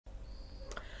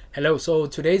Hello, so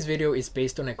today's video is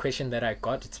based on a question that I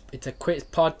got. It's a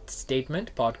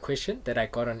part question that I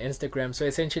got on Instagram. So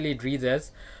essentially it reads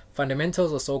as,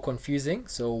 fundamentals are so confusing,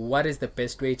 so what is the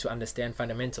best way to understand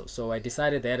fundamentals? So I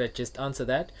decided that I'd just answer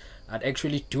that. I'd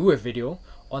actually do a video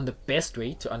on the best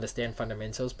way to understand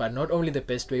fundamentals, but not only the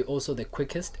best way, also the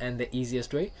quickest and the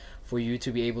easiest way for you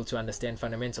to be able to understand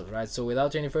fundamentals, right? So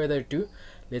without any further ado,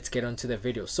 let's get on to the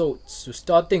video. So to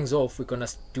start things off, we're gonna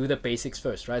do the basics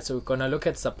first, right? So we're gonna look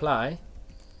at supply.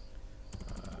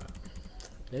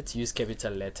 Let's use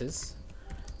capital letters.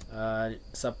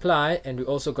 Supply, and we're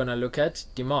also gonna look at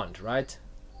demand, right?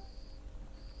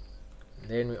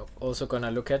 Then we're also gonna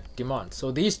look at demand.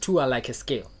 So these two are like a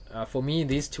scale. For me,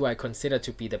 these two I consider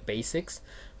to be the basics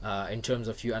in terms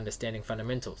of you understanding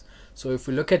fundamentals. So if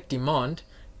we look at demand,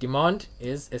 demand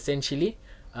is essentially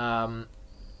how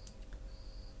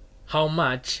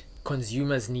much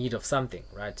consumers need of something,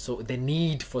 right? So the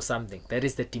need for something, that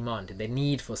is the demand, the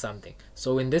need for something.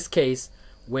 So in this case,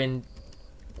 when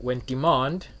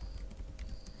demand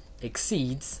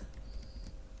exceeds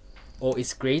or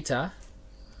is greater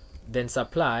than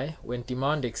supply, when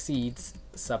demand exceeds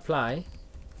supply,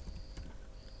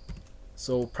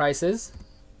 so prices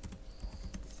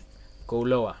go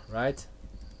lower, right?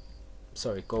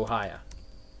 Sorry, go higher.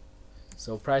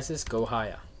 So prices go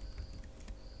higher.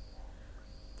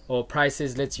 Or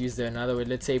prices, let's use another word,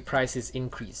 let's say prices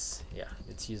increase. Yeah,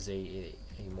 let's use a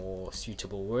more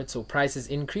suitable word. So prices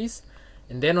increase.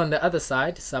 And then on the other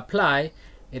side, supply,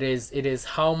 it is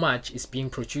how much is being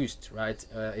produced, right?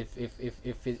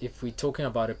 If we're talking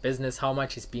about a business, how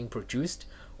much is being produced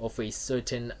of a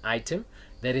certain item,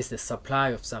 that is the supply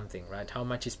of something, right? How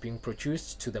much is being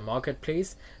produced to the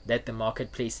marketplace that the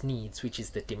marketplace needs, which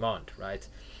is the demand, right?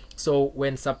 So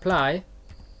when supply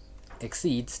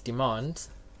exceeds demand,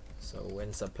 so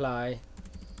when supply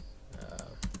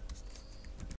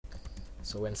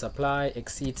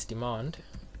exceeds demand,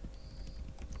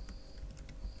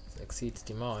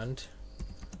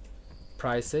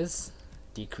 prices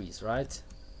decrease, right?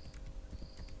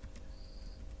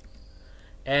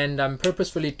 And I'm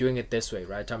purposefully doing it this way,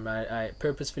 right? I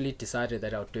purposefully decided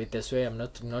that I'll do it this way. I'm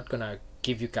not gonna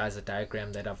give you guys a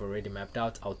diagram that I've already mapped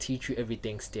out. I'll teach you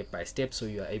everything step by step so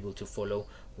you are able to follow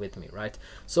with me, right?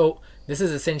 So this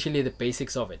is essentially the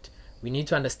basics of it. We need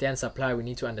to understand supply, we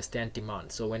need to understand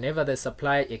demand. So whenever the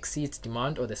supply exceeds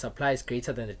demand, or the supply is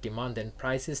greater than the demand, then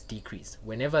prices decrease.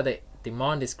 Whenever the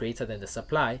demand is greater than the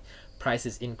supply,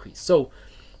 prices increase. So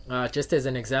just as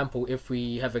an example, if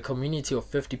we have a community of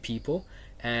 50 people,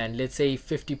 and let's say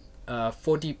 40 of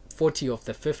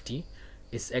the 50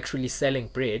 is actually selling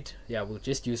bread. Yeah, we'll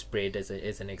just use bread as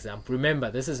an example.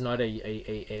 Remember, this is not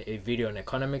a video on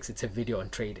economics, it's a video on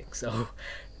trading, so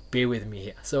bear with me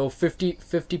here. So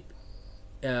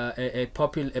a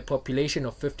population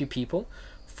of 50 people,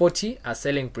 40 are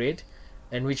selling bread,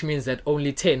 and which means that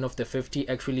only 10 of the 50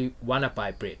 actually wanna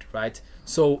buy bread, right?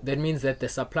 So that means that the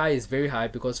supply is very high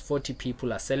because 40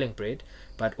 people are selling bread,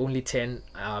 but only 10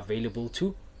 are available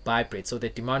to buy bread. So the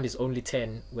demand is only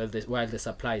 10 while the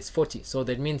supply is 40. So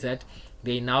that means that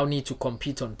they now need to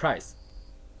compete on price.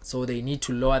 So they need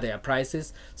to lower their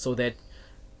prices so that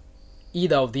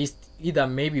either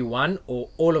maybe one or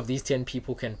all of these 10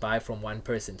 people can buy from one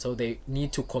person. So they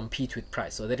need to compete with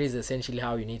price. So that is essentially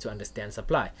how you need to understand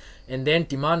supply. And then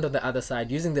demand on the other side,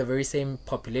 using the very same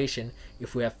population,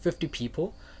 if we have 50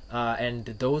 people and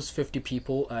those 50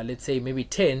 people, let's say maybe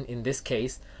 10 in this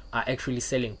case, are actually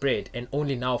selling bread, and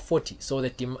only now 40. So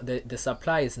the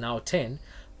supply is now 10,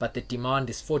 but the demand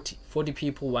is 40. 40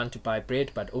 people want to buy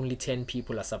bread, but only 10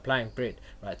 people are supplying bread,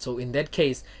 right? So in that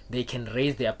case, they can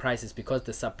raise their prices because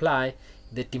the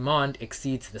demand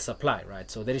exceeds the supply,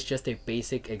 right? So that is just a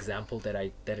basic example that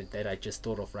I just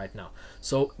thought of right now.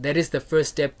 So that is the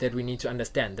first step that we need to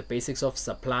understand, the basics of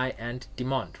supply and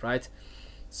demand, right?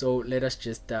 So let us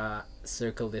just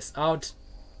circle this out.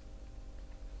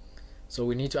 So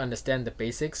we need to understand the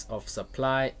basics of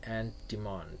supply and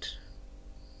demand.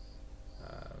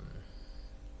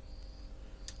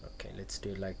 Okay, let's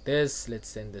do it like this. Let's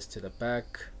send this to the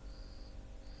back.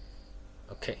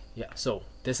 Okay, yeah, so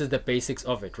this is the basics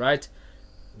of it, right?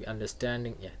 We're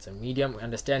understanding, yeah, it's a medium. We're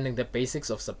understanding the basics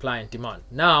of supply and demand.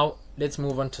 Now let's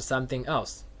move on to something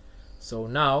else. So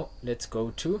now let's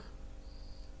go to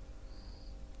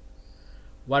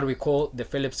what we call the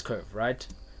Phillips curve, right?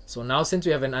 So now, since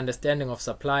we have an understanding of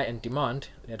supply and demand,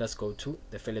 let us go to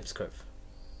the Phillips curve.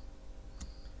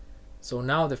 So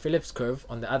now the Phillips curve,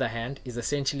 on the other hand, is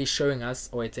essentially showing us,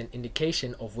 or it's an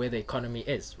indication of where the economy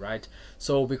is, right?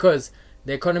 So because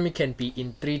the economy can be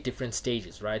in 3 different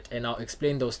stages, right? And I'll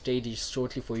explain those stages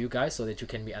shortly for you guys so that you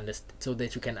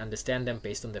can understand them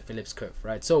based on the Phillips curve,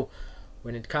 right? So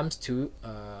when it comes to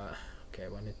okay, I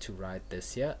wanted to write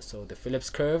this here. So the Phillips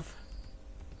curve,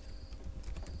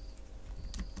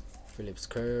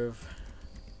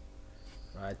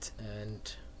 right?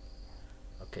 And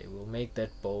okay, we'll make that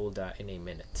bolder in a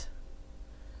minute.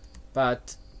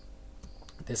 But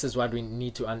this is what we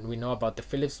need to we know about the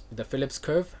Phillips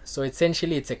curve. So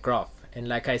essentially it's a graph, and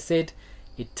like I said,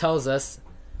 it tells us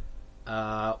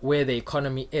where the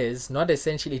economy is. Not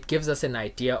essentially, it gives us an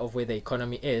idea of where the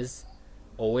economy is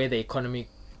or where the economy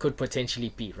could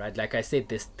potentially be, right? Like I said,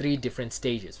 there's 3 different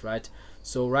stages, right?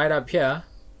 So right up here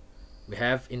we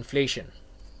have inflation.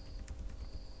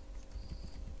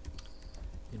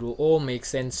 It will all make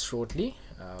sense shortly.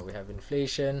 We have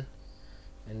inflation,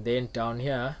 and then down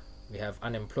here we have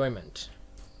unemployment.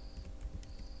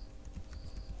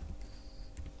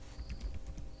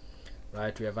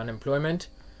 Right, we have unemployment.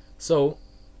 So,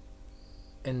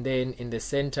 and then in the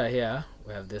center here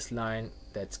we have this line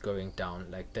that's going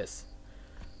down like this.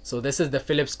 So this is the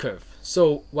Phillips curve.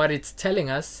 So what it's telling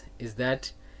us is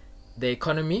that the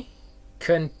economy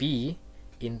can be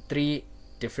in 3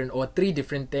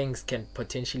 different things can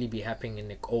potentially be happening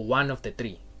in or one of the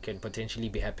 3 can potentially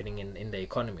be happening in the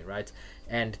economy, right?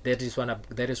 And that is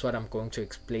what I'm going to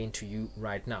explain to you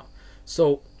right now.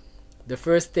 So the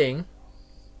first thing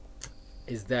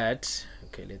is that,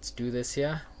 okay, let's do this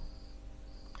here.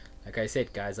 Like I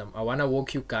said, guys, I want to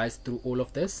walk you guys through all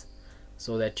of this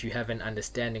so that you have an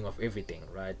understanding of everything,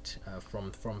 right?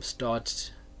 From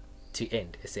start to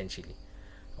end, essentially.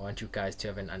 I want you guys to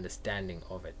have an understanding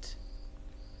of it.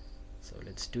 So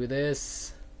let's do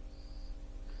this.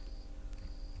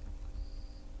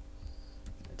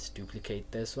 Let's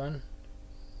duplicate this one.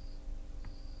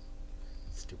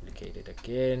 Let's duplicate it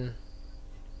again.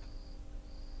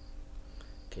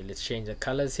 Okay, let's change the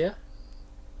colors here.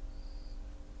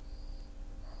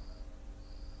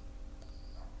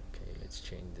 Okay, let's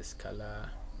change this color.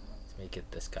 Let's make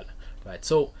it this color. Right,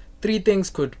 so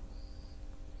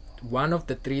one of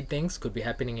the 3 things could be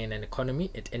happening in an economy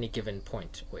at any given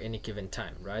point or any given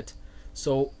time, right?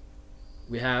 So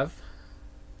we have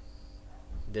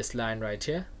this line right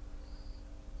here.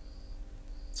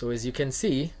 So as you can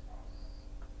see,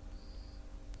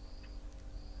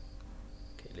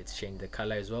 okay, let's change the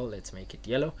color as well. Let's make it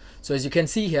yellow. So as you can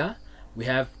see here, we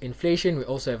have inflation, we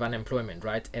also have unemployment,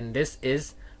 right? And this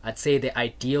is, I'd say, the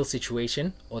ideal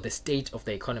situation or the state of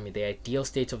the economy, the ideal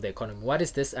state of the economy. What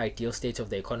is this ideal state of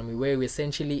the economy? Where we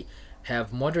essentially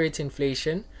have moderate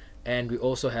inflation and we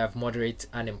also have moderate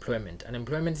unemployment.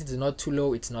 Unemployment is not too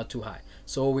low, it's not too high.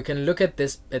 So we can look at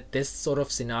this sort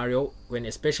of scenario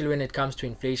especially when it comes to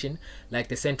inflation, like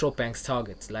the central bank's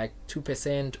targets, like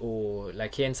 2%, or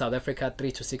like here in South Africa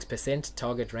 3 to 6%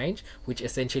 target range, which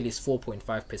essentially is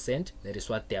 4.5%. That is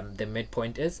what the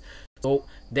midpoint is. So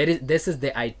this is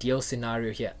the ideal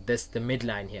scenario here. This the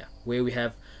midline here, where we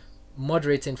have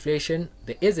moderate inflation.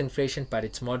 There is inflation, but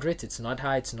it's moderate, it's not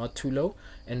high, it's not too low.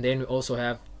 And then we also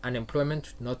have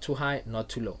unemployment, not too high, not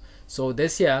too low. So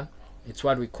this here, it's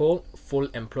what we call full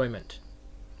employment,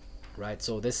 right?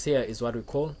 So this here is what we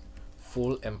call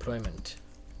full employment.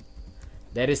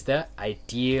 That is the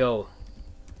ideal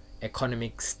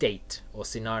economic state or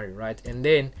scenario, right? And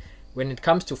then when it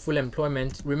comes to full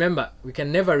employment, remember, we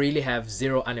can never really have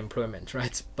zero unemployment,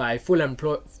 right? By full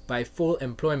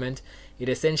employment, it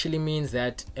essentially means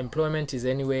that employment is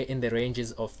anywhere in the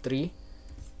ranges of 3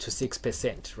 to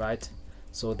 6%, right?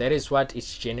 So that is what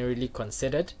is generally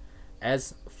considered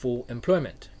as full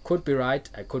employment. Could be right,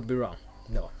 I could be wrong.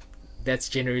 No, that's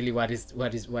generally what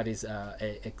is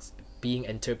being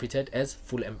interpreted as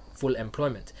full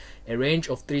employment, a range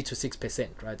of 3 to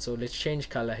 6%, right? So let's change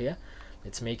color here.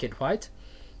 Let's make it white.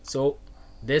 So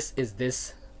this is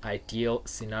this ideal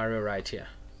scenario right here.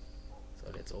 So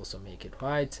let's also make it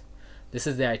white. This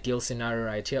is the ideal scenario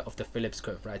right here of the Phillips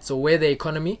curve, right? So where the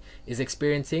economy is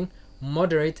experiencing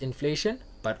moderate inflation,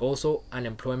 but also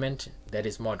unemployment that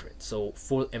is moderate. So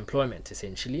full employment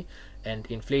essentially, and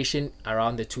inflation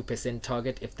around the 2%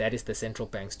 target, if that is the central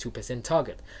bank's 2%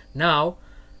 target. Now,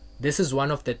 this is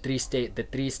one of the three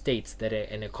states that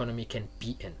an economy can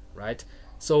be in, right?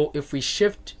 So if we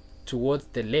shift towards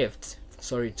the left,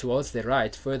 towards the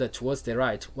right, further towards the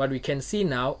right, what we can see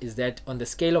now is that on the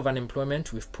scale of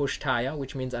unemployment, we've pushed higher,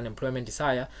 which means unemployment is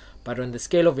higher, but on the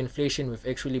scale of inflation, we've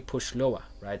actually pushed lower,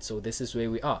 right? So this is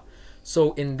where we are.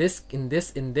 So in this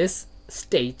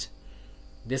state,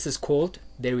 this is called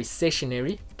the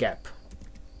recessionary gap.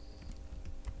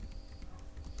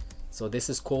 So this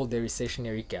is called the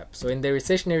recessionary gap. So in the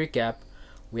recessionary gap,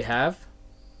 we have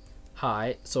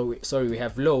high, so sorry, we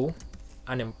have low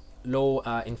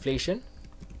inflation.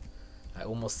 I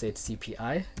almost said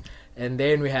CPI. And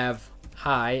then we have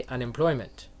high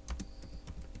unemployment.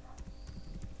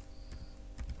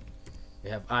 We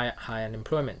have high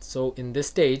unemployment. So in this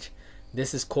stage,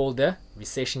 this is called the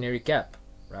recessionary gap,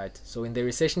 right? So in the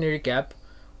recessionary gap,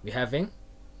 we're having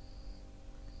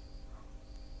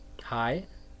high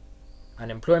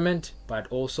unemployment,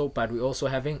 but we're also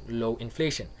having low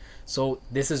inflation. So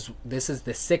this is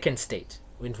the second state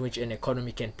in which an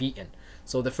economy can be in.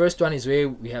 So the first one is where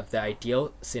we have the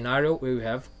ideal scenario, where we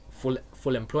have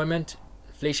full employment,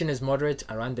 inflation is moderate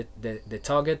around the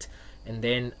target, and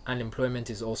then unemployment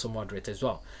is also moderate as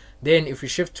well. Then if we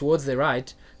shift towards the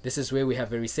right, this is where we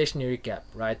have a recessionary gap,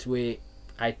 right? Where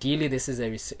ideally this is a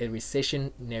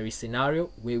recessionary scenario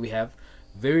where we have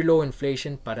very low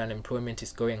inflation but unemployment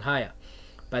is going higher.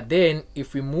 But then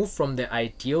if we move from the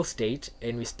ideal state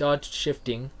and we start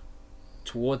shifting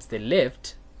towards the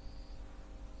left,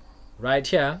 right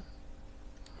here,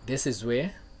 this is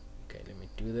where, okay, let me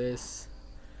do this.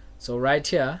 So right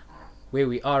here, where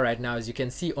we are right now, as you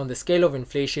can see on the scale of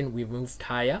inflation, we've moved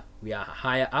higher. We are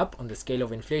higher up on the scale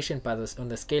of inflation, but on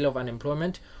the scale of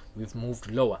unemployment, we've moved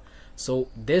lower. So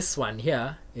this one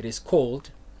here, it is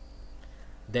called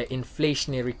the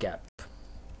inflationary gap.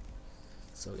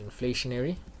 So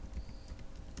inflationary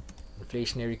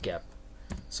gap.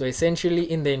 So essentially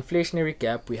in the inflationary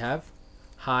gap, we have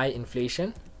high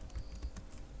inflation,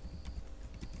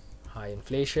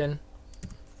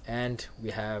 and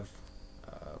we have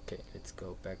okay, let's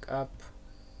go back up.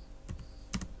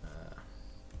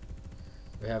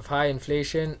 We have high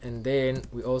inflation, and then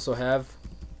we also have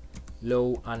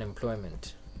low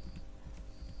unemployment.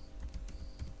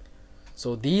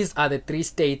 So these are the three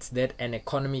states that an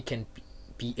economy can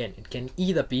be in. It can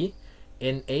either be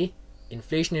in a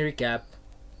inflationary gap,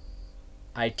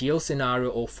 ideal scenario,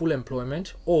 or full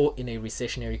employment, or in a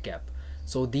recessionary gap.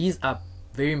 So these are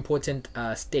very important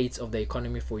states of the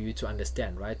economy for you to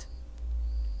understand, right?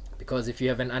 Because if you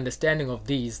have an understanding of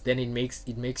these, then it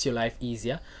makes your life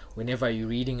easier whenever you're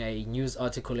reading a news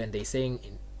article and they're saying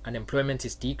unemployment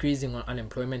is decreasing or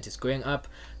unemployment is going up.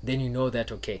 Then you know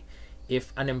that, okay,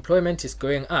 if unemployment is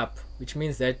going up, which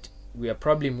means that we are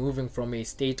probably moving from a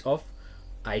state of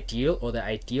ideal, or the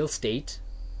ideal state,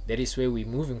 that is where we're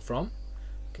moving from.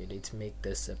 Okay, let's make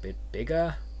this a bit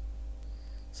bigger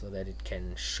so that it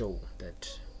can show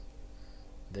that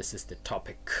this is the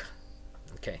topic.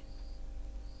 Okay.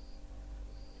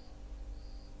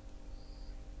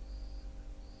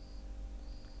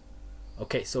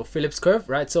 Okay, so Phillips curve,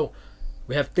 right? So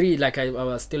we have three, like I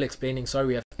was still explaining, sorry,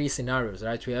 we have three scenarios,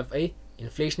 right? We have a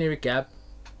inflationary gap,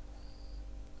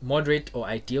 moderate or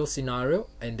ideal scenario,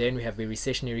 and then we have a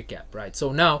recessionary gap, right?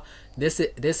 So now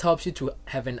this helps you to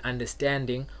have an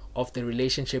understanding of the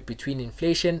relationship between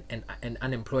inflation and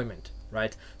unemployment,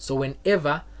 right? So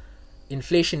whenever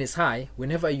inflation is high,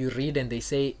 whenever you read and they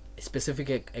say a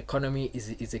specific economy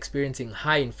is experiencing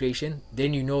high inflation,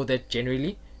 then you know that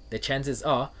generally the chances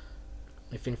are,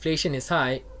 if inflation is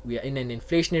high, we are in an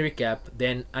inflationary gap,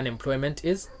 then unemployment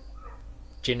is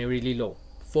generally low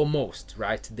for most,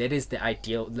 right? That is the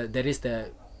ideal, that is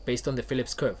the based on the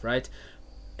Phillips curve, right?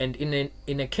 And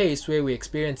in a case where we're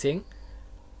experiencing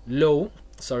low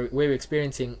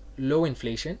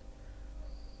inflation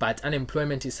but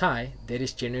unemployment is high, that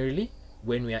is generally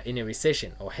when we are in a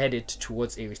recession or headed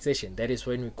towards a recession. That is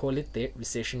when we call it the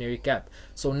recessionary gap.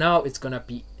 So now it's gonna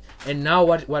be, and now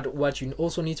what you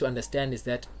also need to understand is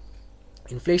that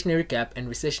inflationary gap and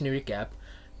recessionary gap,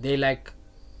 they're like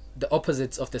the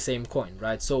opposites of the same coin,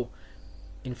 right? So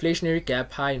inflationary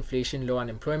gap, high inflation, low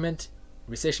unemployment;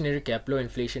 recessionary gap, low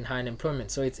inflation, high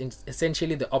unemployment. So it's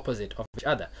essentially the opposite of each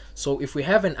other. So if we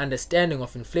have an understanding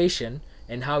of inflation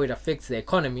and how it affects the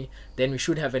economy, then we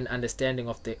should have an understanding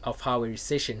of how a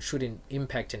recession should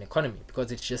impact an economy,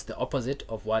 because it's just the opposite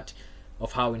of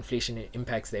how inflation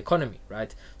impacts the economy,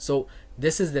 right? So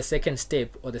this is the second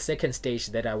step, or the second stage,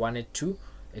 that I wanted to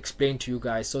explain to you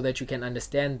guys, so that you can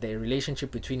understand the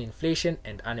relationship between inflation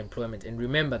and unemployment. And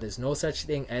remember, there's no such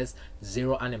thing as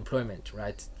zero unemployment,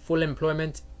 right? Full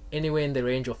employment anywhere in the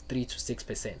range of 3 to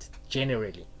 6%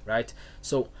 generally, right?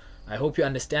 So I hope you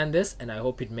understand this, and I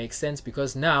hope it makes sense,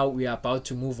 because now we are about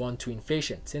to move on to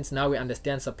inflation. Since now we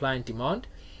understand supply and demand,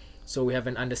 so we have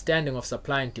an understanding of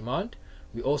supply and demand,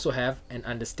 we also have an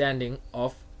understanding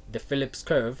of the Phillips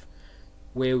curve,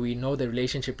 where we know the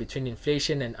relationship between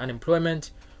inflation and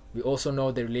unemployment. We also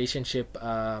know the relationship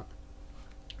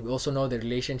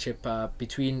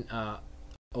between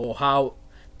or how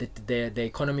the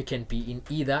economy can be in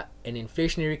either an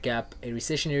inflationary gap, a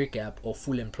recessionary gap, or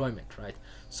full employment, right?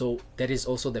 So that is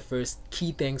also the first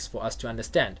key things for us to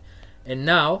understand. And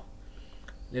now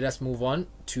let us move on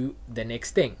to the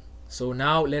next thing. So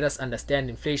now let us understand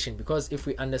inflation, because if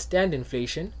we understand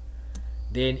inflation,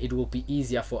 then it will be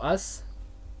easier for us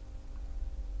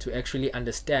to actually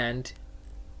understand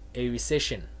a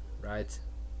recession, right?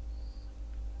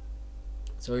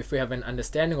 So if we have an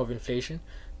understanding of inflation,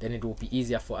 then it will be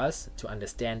easier for us to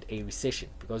understand a recession,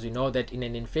 because we know that in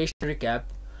an inflationary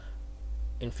gap,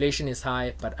 inflation is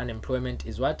high, but unemployment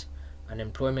is what?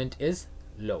 Unemployment is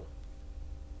low.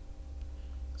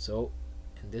 So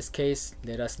in this case,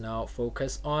 let us now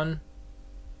focus on,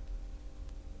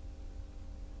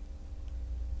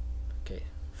 okay,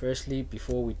 firstly,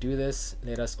 before we do this,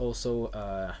 let us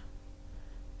also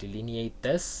delineate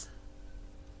this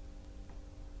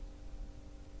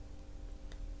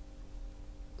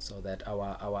so that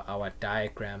our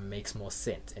diagram makes more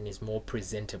sense and is more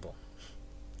presentable.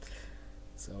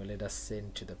 So let us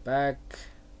send to the back.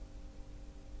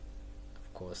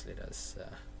 Of course, let us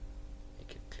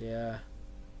make it clear.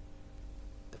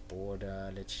 The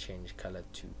border, let's change color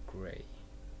to gray.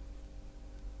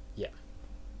 Yeah,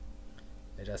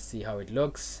 let us see how it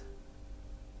looks.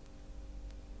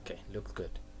 Okay, looks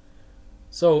good.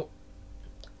 So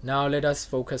now let us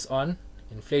focus on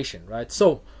inflation, right?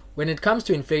 So when it comes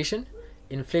to inflation,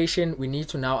 we need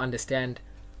to now understand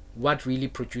what really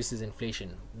produces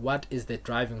inflation. What is the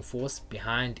driving force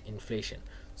behind inflation?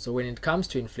 So when it comes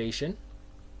to inflation,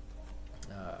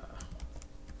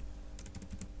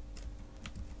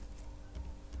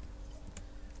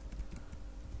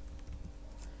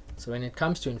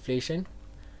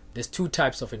 there's two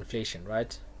types of inflation,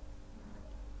 right?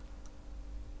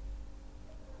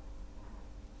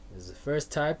 This is the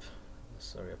first type,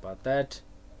 sorry about that,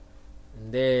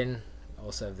 and then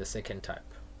also have the second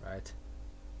type, right?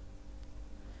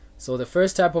 So the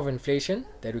first type of inflation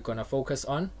that we're gonna focus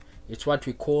on, it's what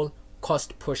we call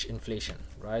cost push inflation,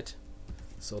 right?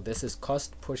 So this is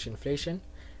cost push inflation,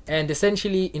 and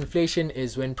essentially inflation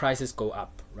is when prices go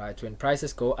up, right? When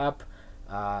prices go up,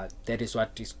 that is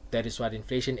what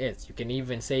inflation is. You can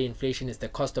even say inflation is the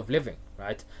cost of living,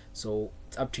 right? So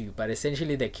it's up to you, but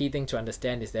essentially the key thing to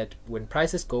understand is that when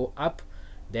prices go up,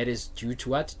 that is due to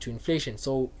what? To inflation.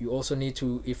 So you also need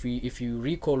to, if you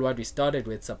recall what we started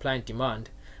with, supply and demand,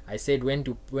 I said when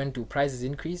do prices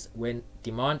increase? When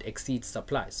demand exceeds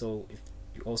supply. So if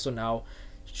you also now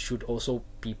should also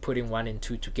be putting 1 and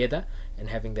 2 together and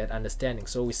having that understanding.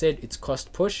 So we said it's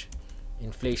cost push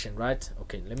inflation, right?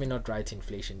 Okay, let me not write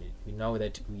inflation. We know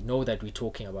that we're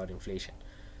talking about inflation.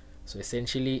 So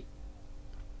essentially,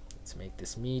 let's make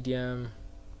this medium.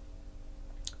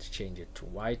 Let's change it to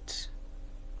white.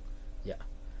 Yeah.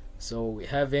 So we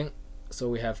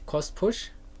have cost push,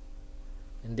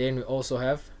 and then we also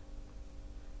have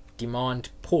demand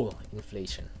pull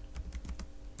inflation.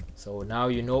 So now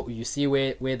you see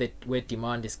where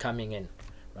demand is coming in,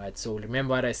 right? So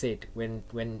remember what I said, when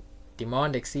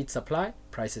demand exceeds supply,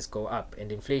 prices go up.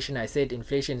 And inflation, I said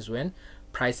inflation is when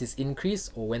prices increase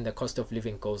or when the cost of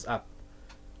living goes up.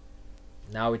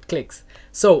 Now it clicks.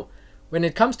 So when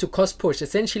it comes to cost push,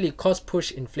 essentially cost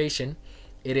push inflation,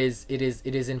 it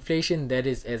is inflation that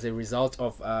is as a result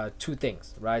of two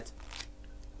things, right?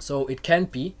 So it can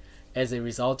be as a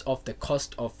result of the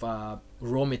cost of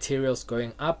raw materials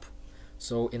going up.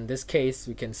 So in this case,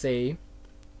 we can say,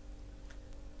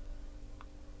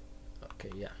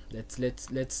 okay, yeah, let's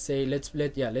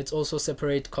also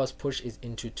separate cost push is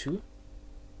into two.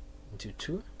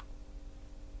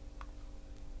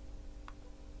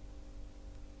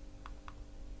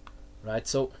 Right,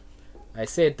 so I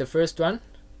said the first one,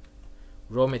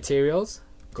 raw materials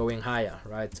going higher,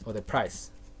 right? Or the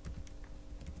price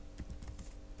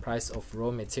of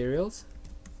raw materials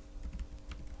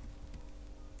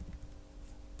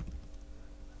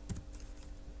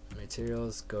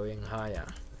going higher,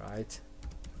 right?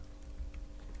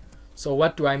 So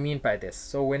what do I mean by this?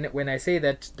 So when I say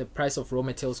that the price of raw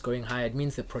materials going higher, it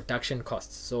means the production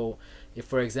costs. So if,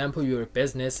 for example, you're a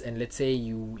business and let's say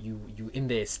you in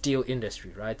the steel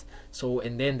industry, right? So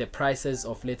and then the prices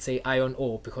of, let's say, iron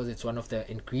ore, because it's one of the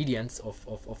ingredients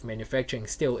of manufacturing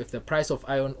steel, if the price of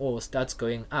iron ore starts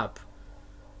going up,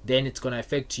 then it's going to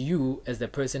affect you as the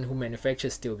person who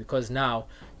manufactures steel, because now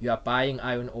you are buying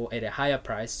iron ore at a higher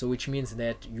price. So which means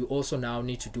that you also now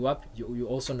need to you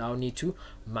also now need to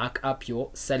mark up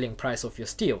your selling price of your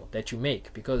steel that you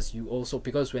make, because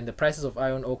when the prices of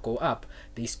iron ore go up,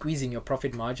 they're squeezing your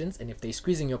profit margins, and if they're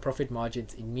squeezing your profit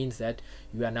margins, it means that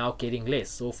you are now getting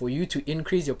less. So for you to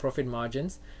increase your profit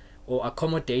margins or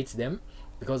accommodate them,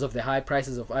 because of the high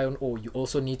prices of iron ore, you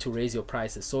also need to raise your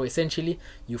prices. So essentially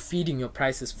you're feeding your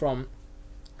prices from,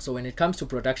 so when it comes to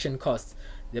production costs,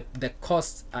 the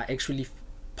costs are actually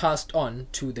passed on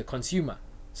to the consumer.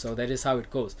 So that is how it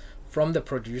goes. From the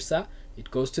producer, it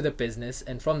goes to the business,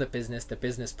 and from the business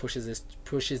pushes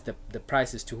the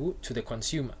prices to who? To the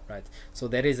consumer, right? So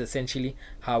that is essentially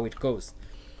how it goes.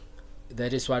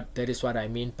 That is what I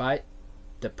mean by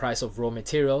the price of raw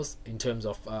materials in terms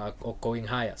of going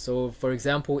higher. So for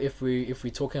example, if we're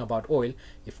talking about oil,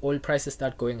 if oil prices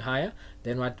start going higher,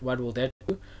 then what will that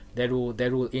do? That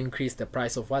will increase the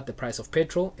price of what? The price of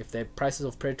petrol. If the prices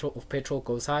of petrol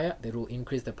goes higher, that will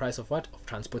increase the price of what? Of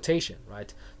transportation,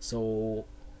 right? So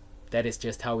that is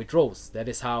just how it rolls. That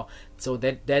is how, so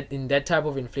that in that type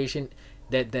of inflation,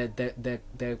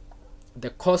 the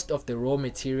cost of the raw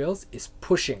materials is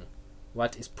pushing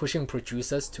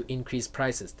producers to increase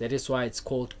prices. That is why it's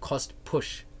called cost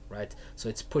push, right? So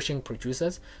it's pushing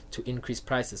producers to increase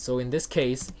prices. So in this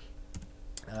case,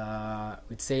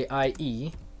 we'd say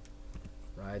IE,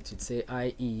 right? We'd say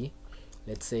IE,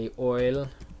 let's say oil,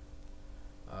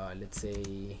 let's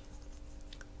say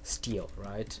steel,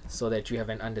 right? So that you have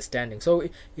an understanding. So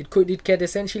it can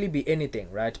essentially be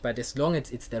anything, right? But as long as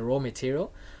it's the raw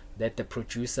material that the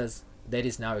producers, that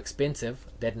is now expensive,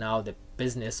 that now the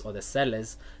business or the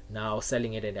sellers now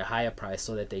selling it at a higher price,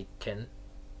 so that they can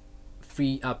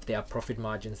free up their profit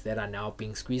margins that are now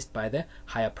being squeezed by the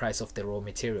higher price of the raw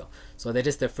material. So that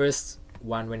is the first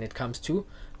one when it comes to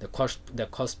the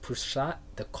cost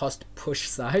push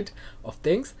side of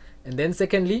things. And then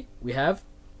secondly, we have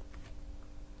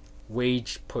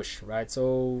wage push, right?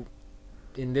 So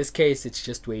in this case, it's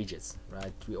just wages,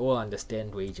 right? We all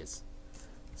understand wages.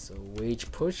 So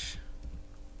wage push.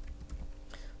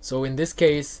 So in this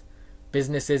case,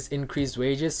 businesses increase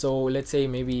wages. So let's say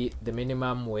maybe the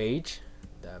minimum wage,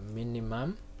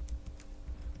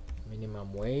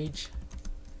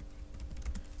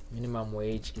 minimum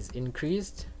wage is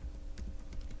increased.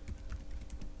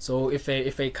 So if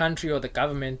a country or the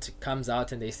government comes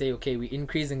out and they say, okay, we're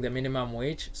increasing the minimum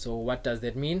wage, so what does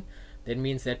that mean? That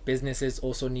means that businesses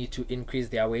also need to increase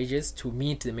their wages to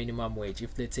meet the minimum wage.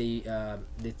 If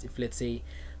let's say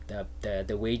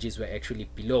the wages were actually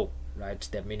below, right,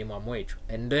 the minimum wage.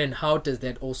 And then how does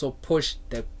that also push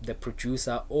the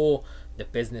producer or the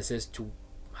businesses to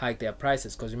hike their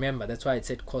prices? Because remember, that's why it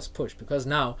said cost push, because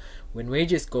now when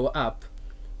wages go up,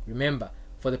 remember,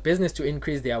 for the business to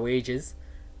increase their wages,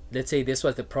 let's say this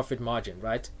was the profit margin,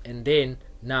 right? And then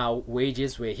now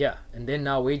wages were here, and then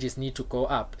now wages need to go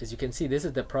up. As you can see, this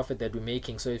is the profit that we're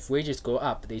making. So if wages go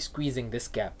up, they're squeezing this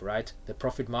gap, right, the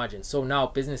profit margin. So now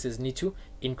businesses need to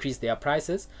increase their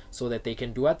prices so that they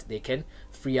can do what? They can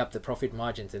free up the profit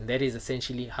margins. And that is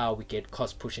essentially how we get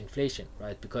cost push inflation,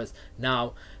 right? Because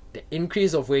now the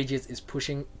increase of wages is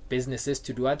pushing businesses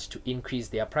to do what? To increase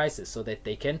their prices so that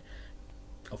they can,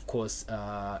 of course,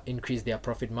 increase their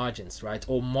profit margins, right?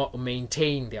 Or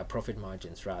maintain their profit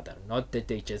margins, rather. Not that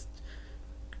they just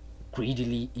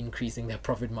greedily increasing their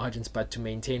profit margins, but to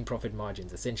maintain profit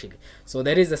margins, essentially. So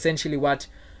that is essentially what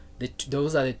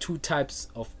those are the two types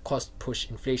of cost push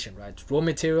inflation, right? Raw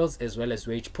materials as well as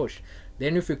wage push.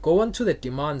 Then if we go on to the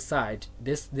demand side,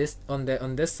 this on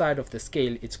this side of the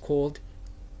scale, it's called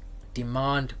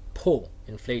demand pull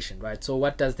inflation, right? So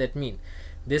what does that mean?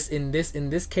 In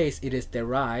this case, it is the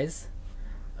rise.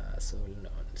 So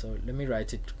let me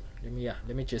write it. Let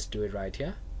me just do it right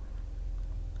here.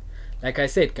 Like I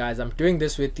said, guys, I'm doing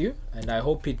this with you, and I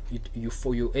hope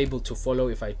you're able to follow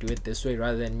if I do it this way,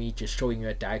 rather than me just showing you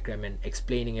a diagram and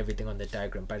explaining everything on the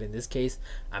diagram. But in this case,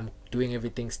 I'm doing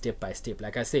everything step by step.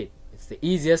 Like I said, it's the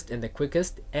easiest and the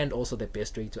quickest, and also the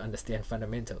best way to understand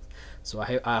fundamentals. So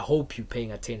I hope you're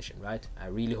paying attention, right? I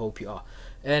really hope you are.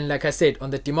 And like I said,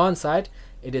 on the demand side,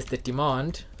 it is the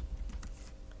demand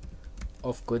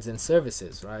of goods and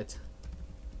services, right?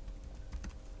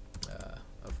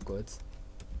 Of goods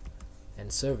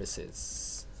and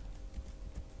services.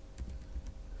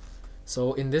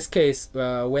 So in this case,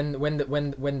 when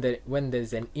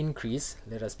there's an increase,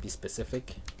 let us be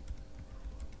specific.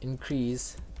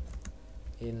 Increase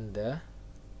in the.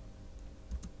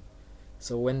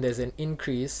 So when there's an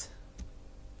increase.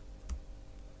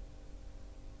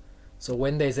 So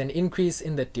when there's an increase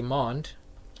in the demand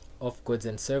of goods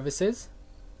and services,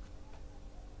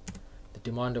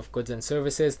 demand of goods and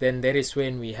services, then that is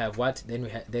when we have what? Then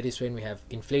that is when we have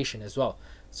inflation as well.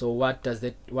 So what does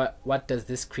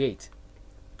this create?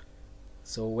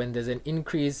 So when there's an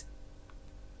increase,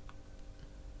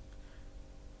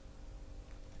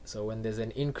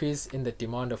 in the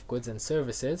demand of goods and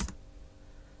services,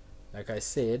 like I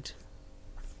said,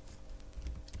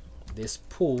 this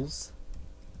pulls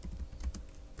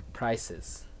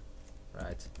prices,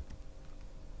 right?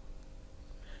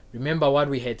 Remember what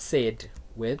we had said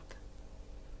with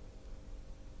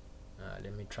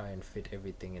let me try and fit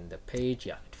everything in the page.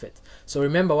 Yeah, it fits. So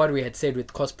remember what we had said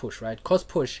with cost push, right? Cost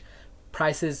push,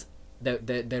 prices,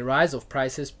 the rise of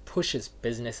prices pushes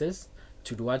businesses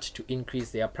to do what? To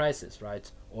increase their prices, right?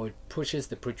 Or it pushes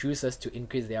the producers to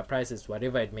increase their prices,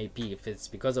 whatever it may be. If it's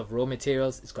because of raw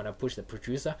materials, it's going to push the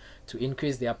producer to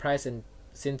increase their price. And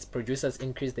since producers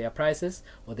increase their prices,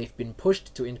 or they've been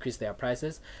pushed to increase their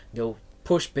prices, they'll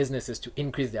push businesses to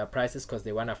increase their prices because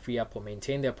they want to free up or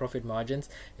maintain their profit margins.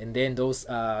 And then those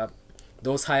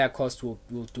higher costs will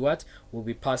do what? Will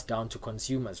be passed down to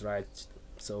consumers, right?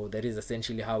 So that is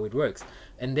essentially how it works.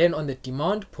 And then on the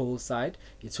demand pull side,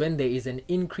 it's when there is an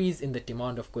increase in the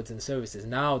demand of goods and services.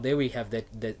 Now there we have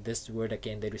this word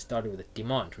again that we started with,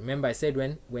 demand. Remember I said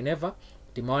whenever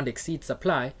demand exceeds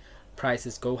supply,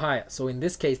 prices go higher. So in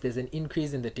this case, there's an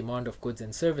increase in the demand of goods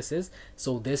and services,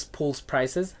 so this pulls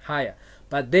prices higher.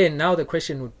 But then now the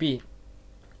question would be,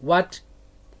 what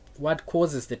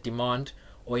causes the demand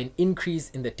or an increase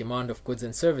in the demand of goods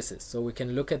and services? So we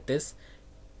can look at this.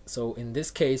 So in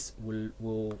this case,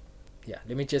 we'll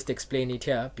let me just explain it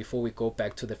here before we go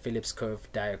back to the Phillips curve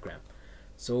diagram.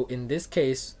 So in this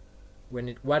case,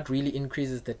 what really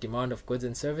increases the demand of goods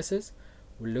and services,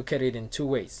 we'll look at it in two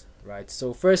ways, right?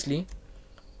 So firstly,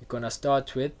 we're gonna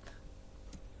start with,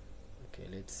 okay,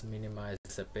 let's minimize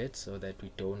this a bit so that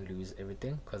we don't lose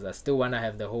everything, because I still want to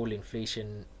have the whole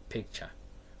inflation picture.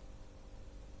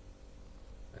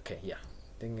 Okay, yeah,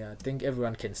 I think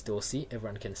everyone can still see,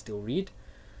 everyone can still read.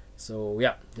 So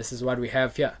yeah, this is what we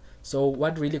have here. So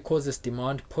what really causes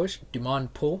demand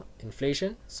pull,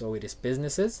 inflation? So it is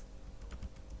businesses.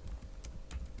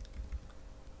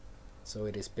 So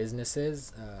it is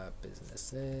businesses.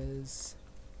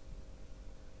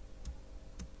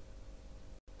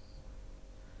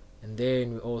 And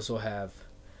then we also have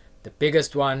the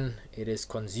biggest one, it is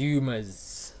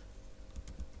consumers.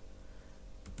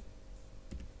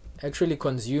 Actually,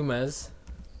 consumers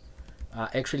are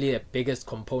actually the biggest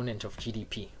component of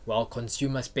GDP. Well,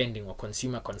 consumer spending or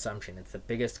consumer consumption, it's the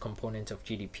biggest component of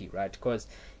GDP, right? Because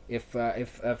if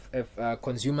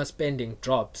consumer spending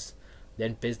drops,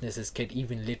 then businesses can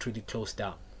even literally close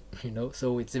down,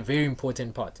 so it's a very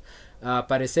important part.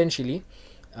 But essentially,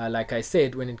 like I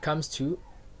said, when it comes to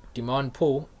demand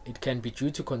pull, it can be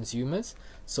due to consumers.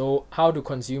 So how do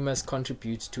consumers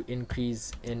contribute to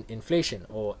increase in inflation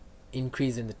or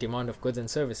increase in the demand of goods and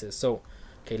services? So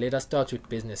okay, let us start with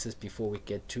businesses before we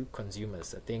get to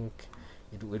consumers. I think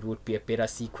it would be a better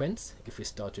sequence if we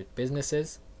start with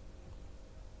businesses.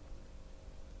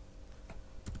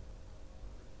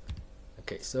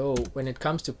 Okay, so when it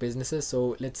comes to businesses,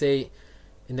 so let's say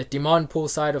in the demand pull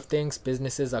side of things,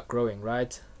 businesses are growing,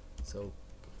 right? So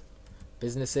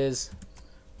businesses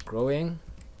growing,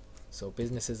 so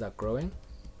businesses are growing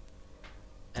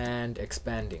and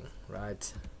expanding,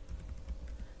 right?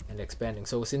 And expanding.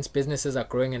 So since businesses are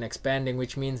growing and expanding,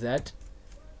 which means that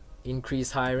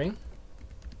increase hiring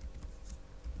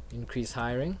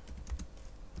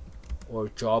or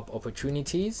job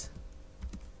opportunities,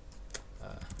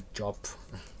 job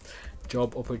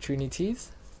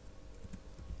opportunities,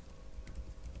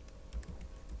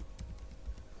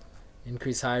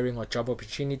 increase hiring or job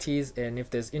opportunities. And if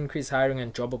there's increased hiring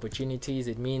and job opportunities,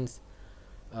 it means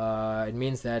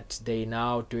that they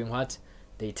now doing what?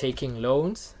 They taking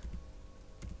loans.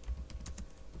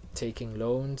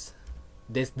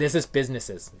 This is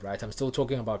businesses, right? I'm still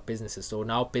talking about businesses. So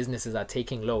now businesses are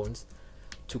taking loans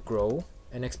to grow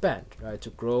and expand, right? To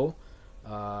grow,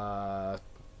 to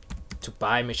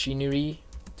buy machinery,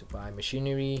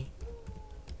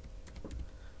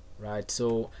 right?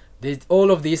 So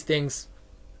all of these things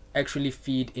actually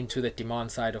feed into the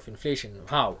demand side of inflation.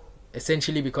 How?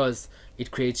 Essentially because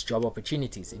it creates job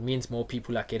opportunities. It means more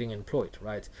people are getting employed,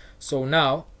 right? So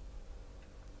now,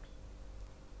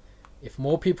 if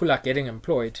more people are getting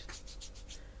employed,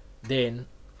 then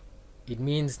it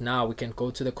means now we can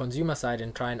go to the consumer side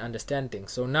and try and understand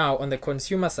things. So now on the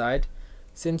consumer side,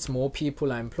 since more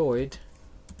people are employed,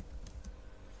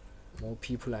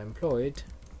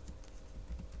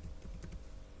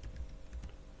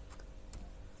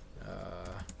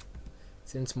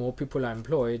 since more people are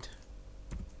employed,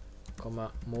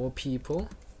 more people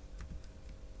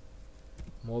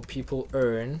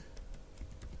earn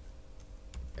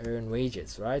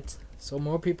wages, right? So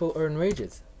more people earn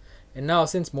wages, and now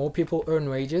since more people earn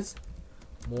wages,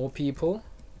 more people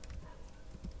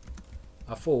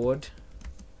afford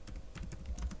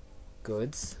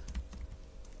goods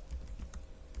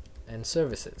and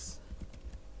services.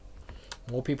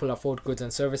 More people afford goods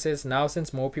and services. Now,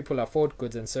 since more people afford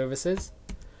goods and services,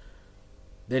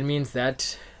 that means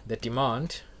that the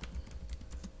demand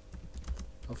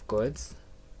of goods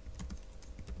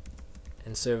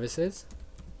and services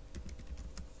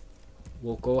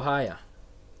will go higher,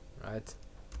 right?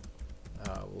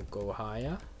 Will go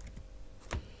higher.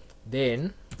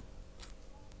 Then,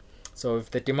 so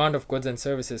if the demand of goods and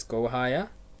services go higher,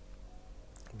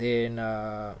 then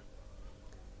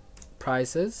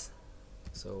prices,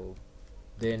 so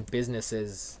then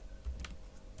businesses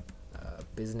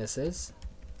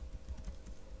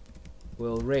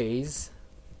will raise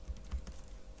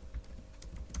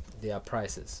their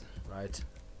prices, right?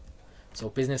 So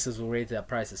businesses will raise their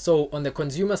prices. So on the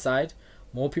consumer side,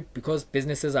 more people, because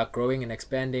businesses are growing and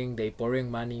expanding, they're borrowing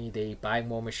money, they buying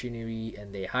more machinery,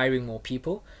 and they're hiring more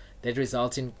people. That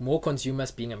results in more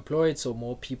consumers being employed, so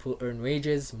more people earn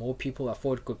wages, more people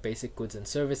afford good basic goods and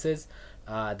services.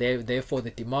 Therefore,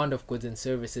 the demand of goods and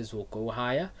services will go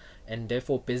higher, and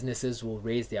therefore businesses will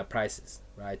raise their prices,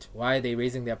 right? Why are they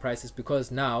raising their prices? Because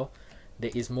now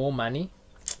there is more money.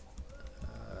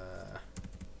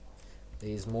 There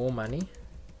is more money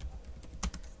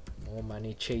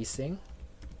chasing.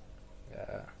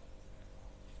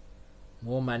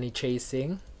 More money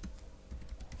chasing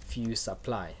few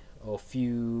supply, or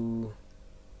few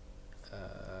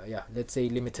let's say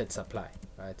limited supply,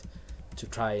 right, to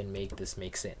try and make this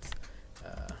make sense.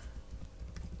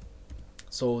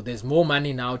 So there's more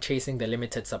money now chasing the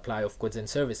limited supply of goods and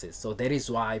services, so that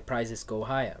is why prices go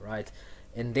higher, right?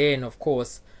 And then of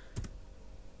course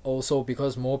also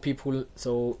because more people,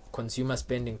 so consumer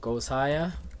spending goes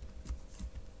higher,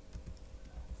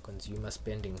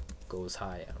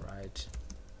 right?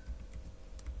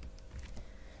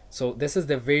 So this is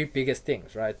the very biggest thing,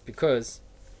 right? Because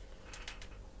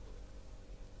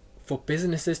for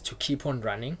businesses to keep on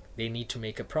running, they need to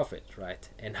make a profit, right?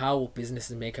 And how will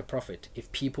businesses make a profit?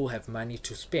 If people have money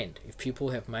to spend, if people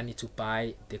have money to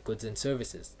buy the goods and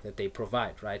services that they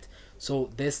provide, right? So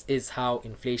this is how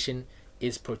inflation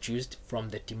is produced from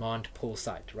the demand pull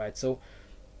side, right? So,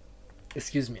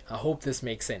 excuse me, I hope this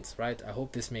makes sense, right? I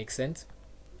hope this makes sense.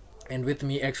 And with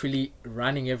me actually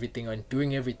running everything and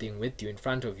doing everything with you in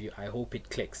front of you, I hope it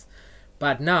clicks.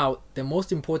 But now the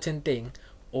most important thing,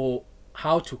 or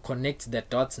how to connect the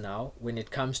dots now when it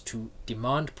comes to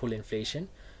demand pull inflation.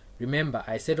 Remember,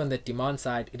 I said on the demand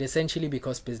side, it essentially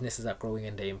because businesses are growing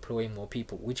and they're employing more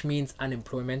people, which means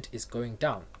unemployment is going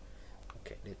down.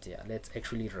 Okay, let's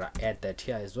actually add that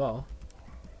here as well.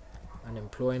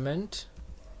 Unemployment.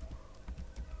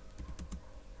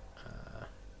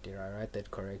 Did I write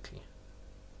that correctly?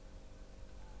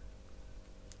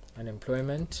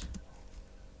 Unemployment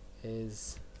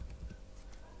is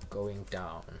going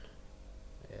down.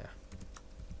 Yeah.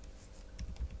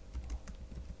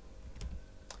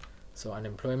 So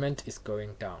unemployment is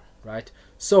going down, right?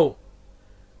 So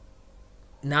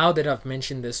now that I've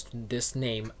mentioned this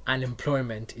name,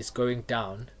 unemployment is going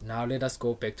down. Now let us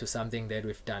go back to something that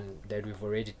we've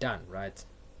already done, right?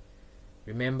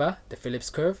 Remember the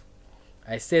Phillips curve?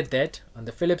 I said that on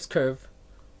the Phillips curve,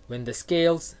 when the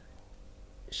scales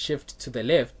shift to the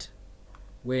left,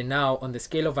 where now on the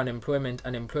scale of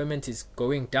unemployment is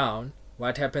going down,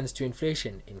 what happens to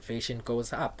inflation? Inflation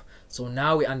goes up. So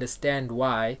now we understand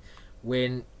why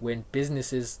when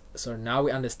businesses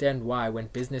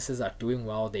are doing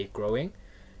well, they're growing,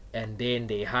 and then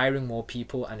they're hiring more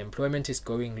people, unemployment is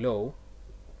going low,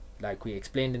 like we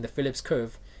explained in the Phillips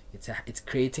curve. It's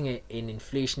creating an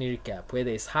inflationary gap where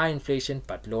there's high inflation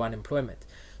but low unemployment.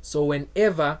 So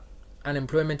whenever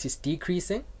unemployment is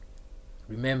decreasing,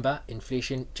 remember,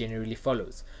 inflation generally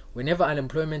follows. Whenever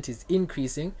unemployment is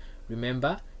increasing,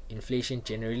 remember, inflation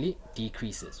generally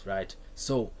decreases, right?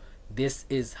 So this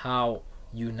is how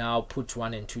you now put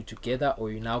 1 and 2 together,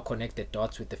 or you now connect the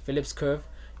dots with the Phillips curve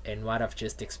and what I've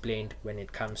just explained when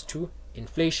it comes to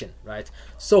inflation, right?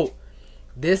 So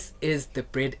this is the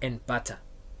bread and butter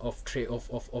of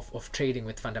trading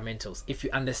with fundamentals. If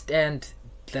you understand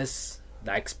this,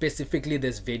 like specifically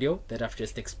this video that I've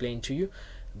just explained to you,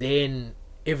 then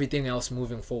everything else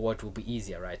moving forward will be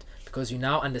easier, right? Because you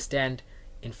now understand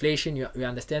inflation, you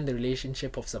understand the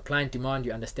relationship of supply and demand,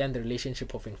 you understand the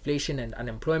relationship of inflation and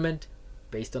unemployment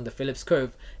based on the Phillips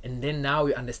curve, and then now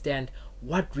you understand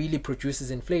what really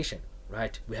produces inflation,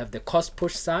 right? We have the cost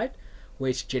push side,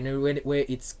 which where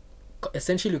it's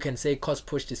essentially, you can say cost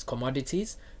pushed is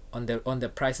commodities on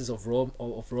the prices of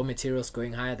raw materials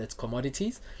going higher. That's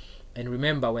commodities. And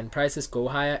remember, when prices go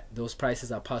higher, those prices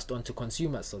are passed on to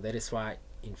consumers. So that is why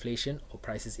inflation or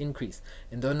prices increase.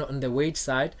 And then on the wage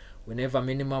side, whenever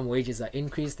minimum wages are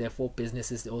increased, therefore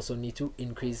businesses also need to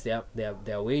increase their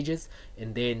wages.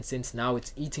 And then since now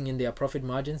it's eating in their profit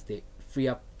margins, they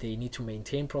need to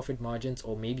maintain profit margins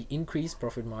or maybe increase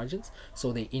profit margins,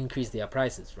 so they increase their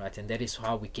prices, right? And that is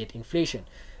how we get inflation.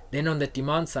 Then on the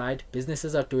demand side,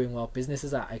 businesses are doing well,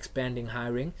 businesses are expanding,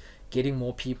 hiring, getting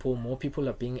more people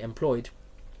are being employed,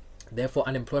 therefore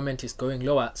unemployment is going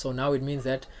lower. So now it means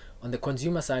that on the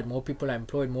consumer side, more people are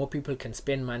employed, more people can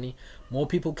spend money, more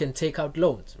people can take out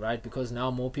loans, right? Because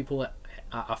now more people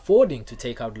are affording to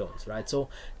take out loans, right? So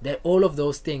that all of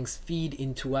those things feed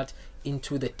into what?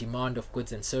 Into the demand of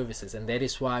goods and services. And that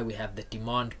is why we have the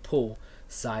demand pull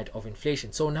side of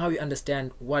inflation. So now you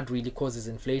understand what really causes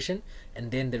inflation,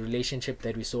 and then the relationship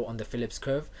that we saw on the Phillips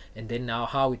curve, and then now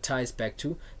how it ties back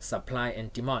to supply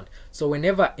and demand. So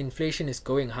whenever inflation is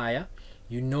going higher,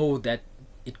 you know that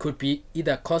it could be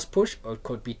either cost push or it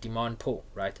could be demand pull,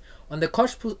 right? On the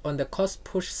cost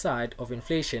push side of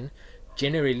inflation,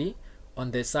 generally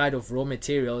on the side of raw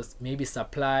materials, maybe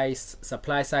supply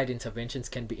side interventions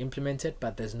can be implemented,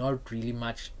 but there's not really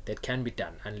much that can be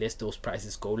done unless those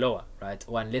prices go lower, right?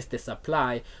 Or unless the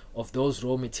supply of those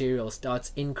raw materials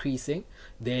starts increasing,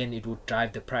 then it would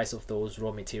drive the price of those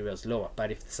raw materials lower.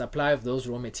 But if the supply of those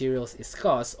raw materials is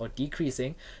scarce or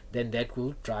decreasing, then that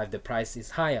will drive the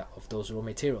prices higher of those raw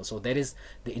materials. So that is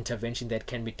the intervention that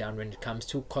can be done when it comes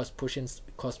to cost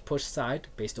push side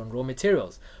based on raw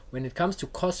materials. When it comes to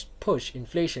cost push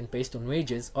inflation based on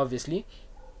wages, obviously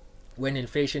when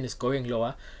inflation is going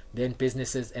lower, then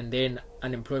businesses, and then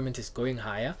unemployment is going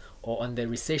higher, or on the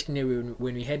recessionary,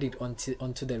 when we headed onto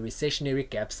the recessionary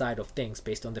gap side of things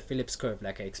based on the Phillips curve,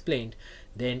 like I explained,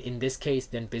 then in this case,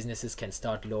 then businesses can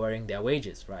start lowering their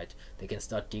wages, right? They can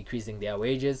start decreasing their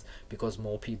wages because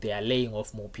more people, they are laying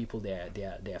off more people, they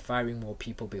are firing more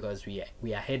people, because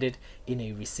we are headed in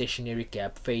a recessionary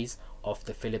gap phase of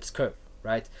the Phillips curve,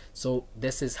 right? So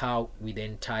this is how we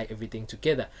then tie everything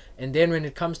together. And then when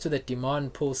it comes to the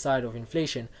demand pull side of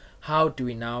inflation, how do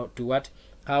we now do what?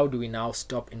 How do we now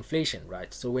stop inflation,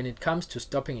 right? So when it comes to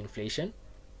stopping inflation,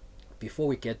 before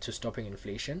we get to stopping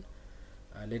inflation,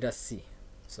 let us see.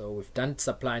 So we've done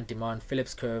supply and demand,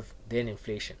 Phillips curve, then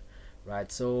inflation,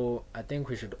 right? So I think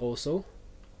we should also,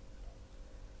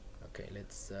 okay,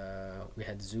 let's we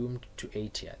had zoomed to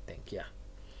 80, I think, yeah.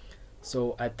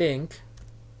 So I think,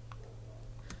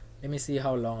 let me see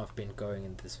how long I've been going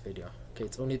in this video. Okay,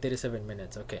 it's only 37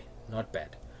 minutes. Okay, not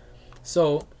bad.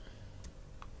 So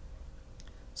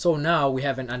now we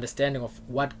have an understanding of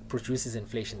what produces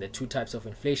inflation, the two types of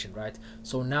inflation, right?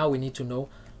 So now we need to know,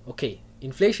 okay,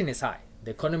 inflation is high.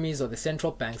 The economies or the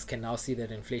central banks can now see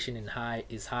that inflation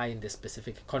is high in this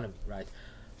specific economy, right?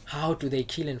 How do they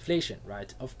kill inflation,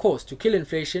 right? Of course, to kill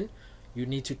inflation, you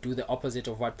need to do the opposite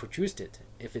of what produced it.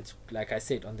 If it's, like I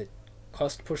said, on the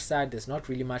cost push side, there's not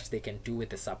really much they can do with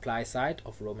the supply side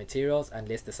of raw materials.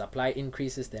 Unless the supply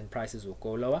increases, then prices will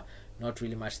go lower. Not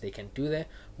really much they can do there.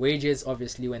 Wages,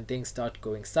 obviously, when things start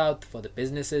going south for the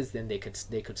businesses, then they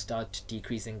could start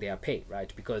decreasing their pay,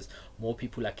 right? Because more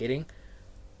people are getting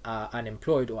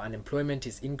unemployed, or unemployment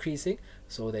is increasing.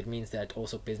 So that means that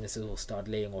also businesses will start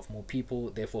laying off more people,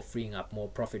 therefore freeing up more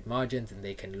profit margins, and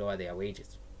they can lower their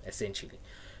wages, essentially.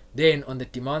 Then on the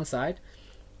demand side,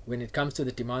 when it comes to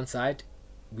the demand side,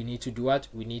 we need to do what?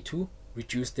 We need to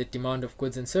reduce the demand of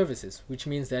goods and services, which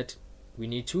means that we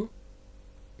need to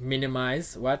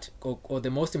minimize what, or the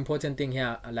most important thing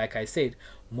here, like I said,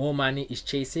 more money is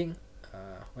chasing,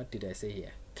 what did I say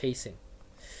here? Casing.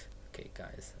 Okay,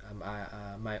 guys,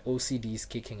 my OCD is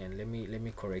kicking in. Let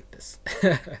me correct this.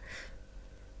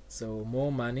 So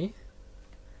more money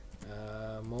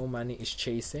is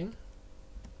chasing.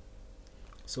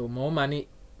 So more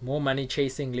money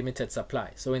chasing limited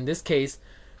supply. So in this case,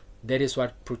 that is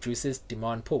what produces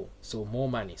demand pull. So more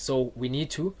money. So we need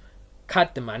to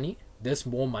cut the money. There's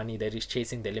more money that is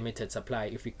chasing the limited supply.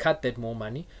 If we cut that more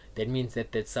money, that means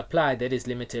that the supply that is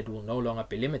limited will no longer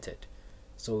be limited.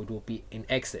 So it will be in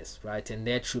excess, right? And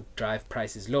that should drive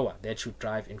prices lower. That should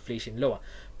drive inflation lower.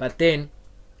 But then,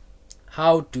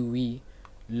 how do we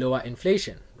lower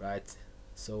inflation, right?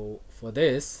 So for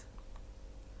this,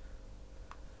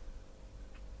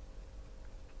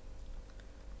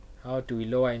 how do we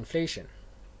lower inflation?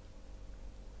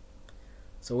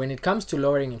 So when it comes to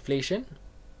lowering inflation,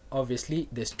 obviously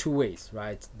there's two ways,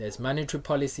 right? There's monetary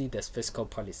policy, there's fiscal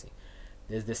policy.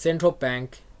 There's the central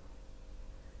bank,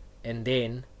 and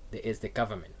then there is the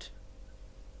government.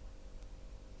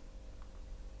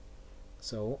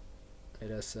 So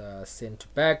let us send to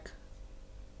back.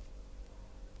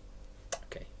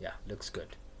 Okay, yeah, looks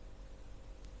good.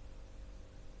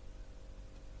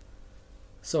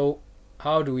 So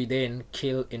how do we then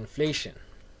kill inflation?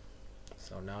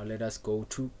 So now let us go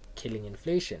to killing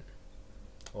inflation,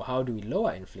 or how do we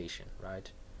lower inflation,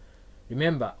 right?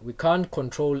 Remember, we can't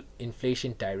control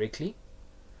inflation directly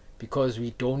because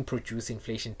we don't produce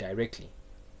inflation directly.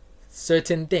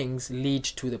 Certain things lead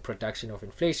to the production of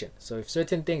inflation. So if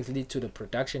certain things lead to the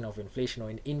production of inflation or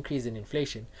an increase in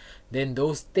inflation, then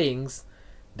those things,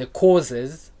 the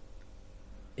causes,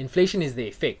 inflation is the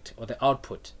effect or the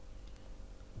output.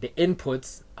 The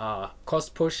inputs are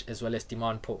cost push as well as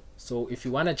demand pull. So if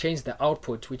you want to change the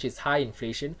output, which is high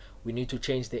inflation, we need to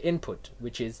change the input,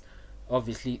 which is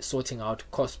obviously sorting out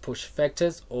cost push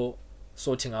factors or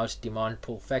sorting out demand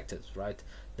pull factors, right?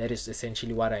 That is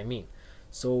essentially what I mean.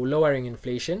 So lowering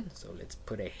inflation, so let's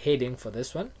put a heading for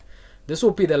this one. This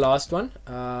will be the last one,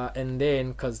 and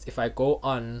then because if I go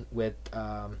on with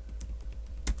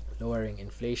lowering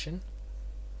inflation,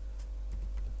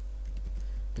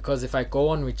 because if I go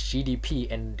on with GDP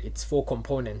and its 4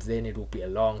 components, then it will be a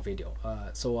long video.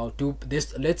 So I'll do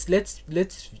this. Let's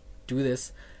do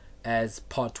this as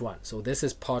part 1. So this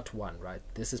is part 1, right?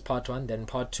 This is part 1. Then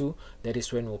part 2, that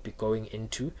is when we'll be going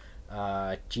into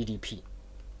GDP,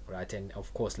 right? And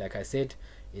of course, like I said,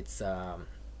 it's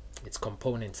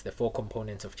components, the 4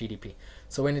 components of GDP.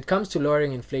 So when it comes to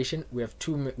lowering inflation, we have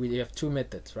two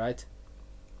methods, right?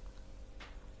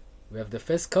 We have the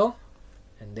fiscal,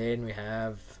 and then we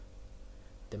have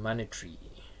the monetary,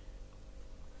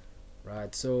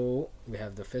 right? So we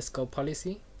have the fiscal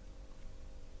policy.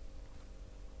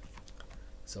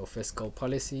 So fiscal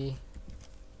policy,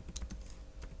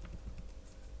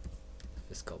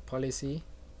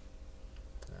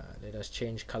 let us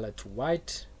change color to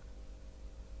white.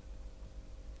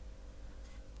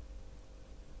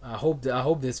 I hope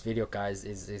this video, guys,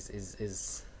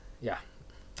 is yeah,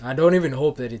 I don't even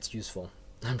hope that it's useful.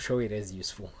 I'm sure it is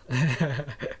useful.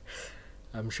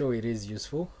 I'm sure it is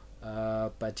useful.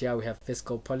 But yeah, we have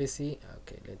fiscal policy.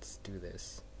 Okay, let's do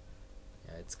this.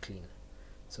 Yeah, it's clean.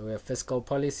 So we have fiscal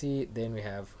policy, then we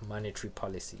have monetary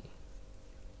policy.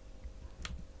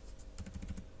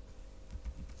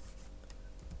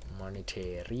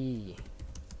 Monetary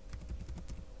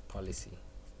policy,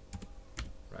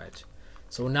 right?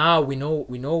 So now we know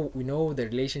the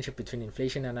relationship between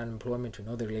inflation and unemployment. We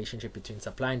know the relationship between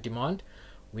supply and demand.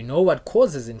 We know what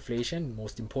causes inflation,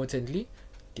 most importantly,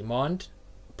 demand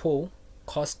pull,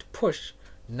 cost push.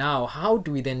 Now, how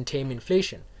do we then tame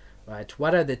inflation, right?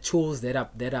 What are the tools that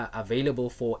are available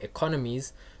for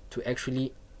economies to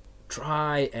actually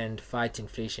try and fight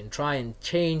inflation, try and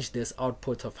change this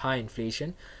output of high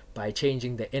inflation by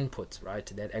changing the inputs, right,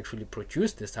 that actually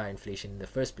produce this high inflation in the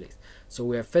first place? So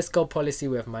we have fiscal policy,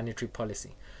 we have monetary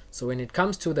policy. So when it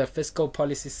comes to the fiscal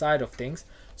policy side of things,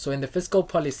 so in the fiscal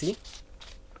policy,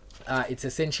 it's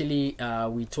essentially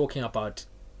we're talking about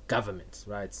governments,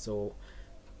 right? So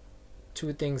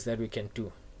 2 things that we can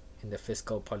do in the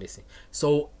fiscal policy.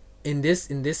 So in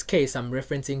this case, I'm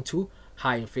referencing to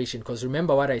high inflation, because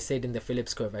remember what I said in the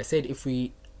Phillips curve. I said if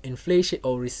we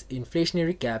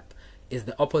inflationary gap is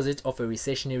the opposite of a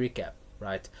recessionary gap,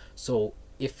 right? So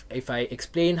if I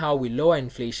explain how we lower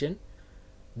inflation,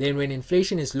 then when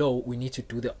inflation is low, we need to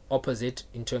do the opposite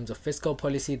in terms of fiscal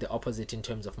policy, the opposite in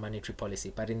terms of monetary policy.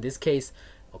 But in this case,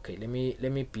 okay, let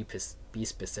me be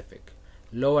specific.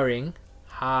 Lowering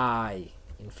high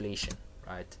inflation,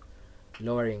 right?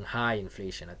 Lowering high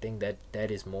inflation. I think that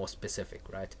is more specific,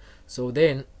 right? So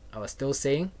then I was still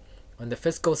saying on the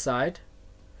fiscal side,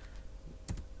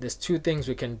 there's 2 things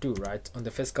we can do, right, on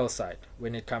the fiscal side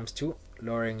when it comes to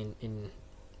lowering in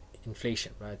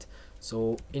inflation, right?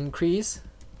 So increase,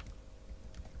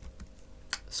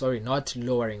 sorry, not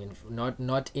lowering,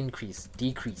 not increase,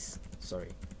 decrease,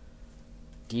 sorry,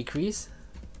 decrease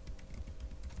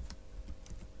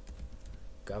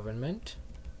government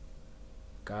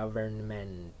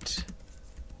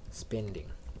spending,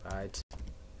 right?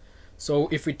 So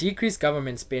if we decrease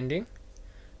government spending,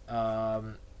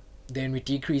 then we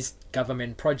decrease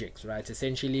government projects, right?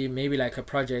 Essentially, maybe like a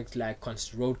project like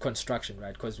road construction,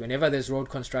 right? Because whenever there's road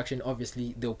construction,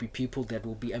 obviously there'll be people that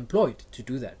will be employed to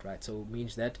do that, right? So it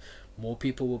means that more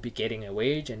people will be getting a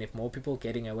wage, and if more people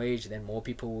getting a wage, then more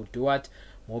people will do what?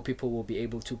 More people will be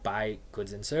able to buy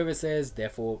goods and services,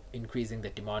 therefore increasing the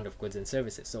demand of goods and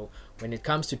services. So when it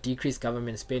comes to decreased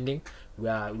government spending, we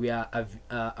are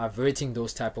averting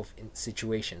those type of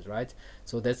situations, right?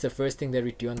 So that's the first thing that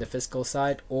we do on the fiscal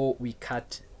side, or we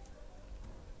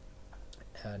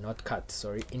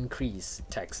increase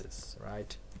taxes,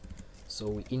 right? So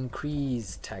we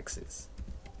increase taxes.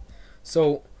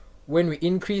 So when we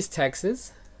increase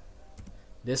taxes,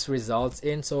 this results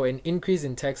in, so an increase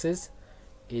in taxes,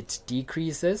 it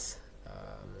decreases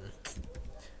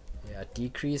Yeah,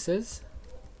 decreases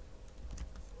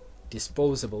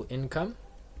disposable income,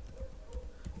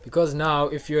 because now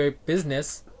if you're a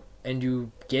business and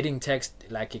you getting taxed,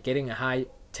 like you're getting a high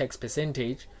tax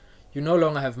percentage, you no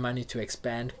longer have money to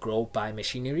expand, grow, buy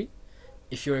machinery.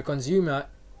 If you're a consumer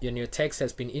and your tax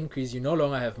has been increased, you no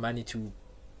longer have money to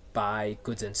buy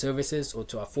goods and services or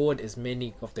to afford as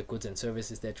many of the goods and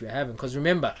services that you're having. Because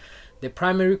remember, the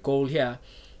primary goal here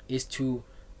is to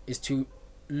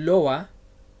lower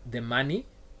the money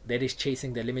that is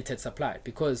chasing the limited supply,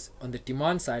 because on the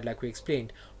demand side, like we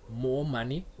explained, more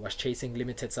money was chasing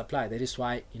limited supply. That is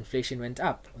why inflation went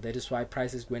up, or that is why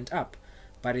prices went up.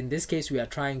 But in this case, we are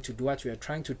trying to do what? We are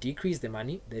trying to decrease the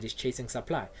money that is chasing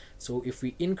supply. So if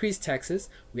we increase taxes,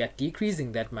 we are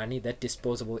decreasing that money, that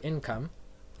disposable income,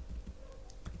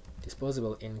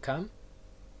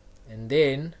 and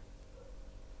then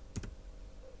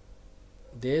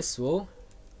this will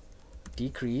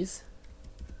decrease.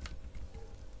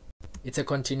 It's a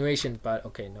continuation, but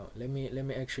okay, no, let me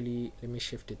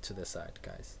shift it to the side,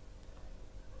 guys,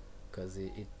 because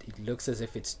it looks as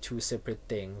if it's two separate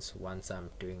things once I'm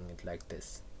doing it like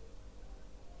this.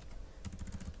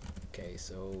 Okay,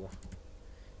 so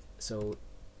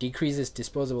decreases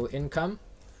disposable income,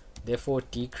 therefore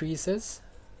decreases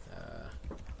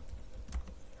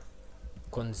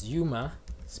consumer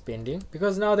spending,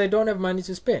 because now they don't have money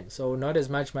to spend, so not as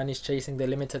much money is chasing the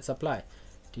limited supply.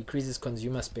 Decreases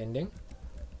consumer spending,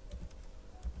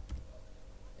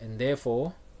 and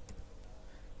therefore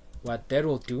what that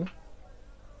will do,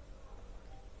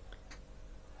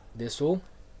 this will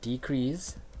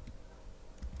decrease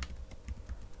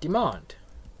demand.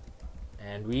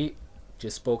 And we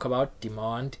just spoke about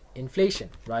demand inflation,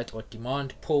 right, or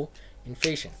demand pull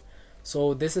inflation.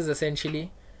 So this is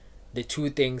essentially the two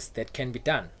things that can be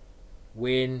done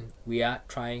when we are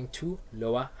trying to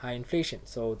lower high inflation.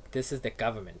 So this is the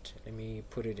government. Let me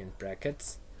put it in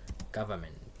brackets.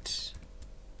 Government.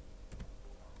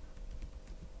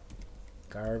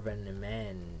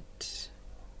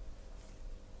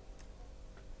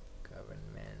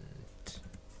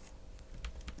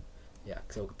 Yeah,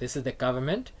 so this is the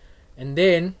government. And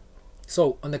then,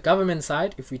 so on the government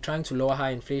side, if we're trying to lower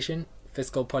high inflation,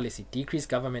 fiscal policy, decrease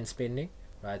government spending,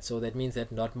 right? So that means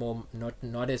that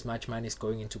not as much money is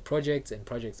going into projects, and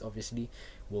projects obviously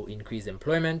will increase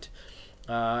employment,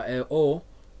 or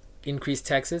increase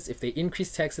taxes. If they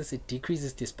increase taxes, it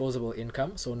decreases disposable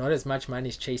income, so not as much money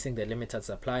is chasing the limited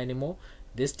supply anymore.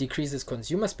 This decreases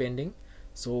consumer spending,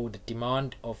 so the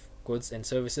demand of goods and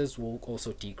services will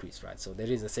also decrease, right? So that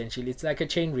is essentially, it's like a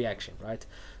chain reaction, right?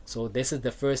 So this is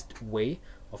the first way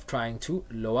of trying to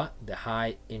lower the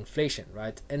high inflation,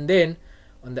 right? And then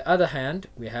on the other hand,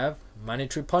 we have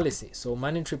monetary policy. So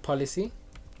monetary policy,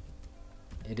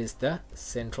 it is the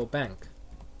central bank.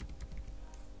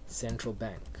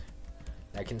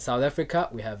 Like in South Africa,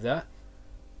 we have the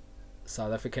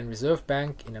South African Reserve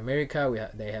Bank. In America,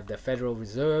 they have the Federal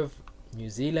Reserve. New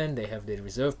Zealand, they have the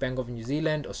Reserve Bank of New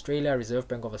Zealand. Australia, Reserve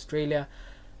Bank of Australia.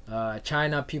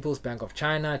 China, People's Bank of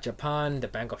China. Japan, the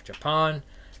Bank of Japan.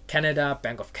 Canada,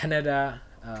 Bank of Canada.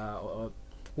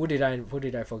 Who did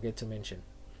I forget to mention?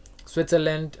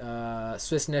 Switzerland,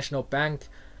 Swiss National Bank.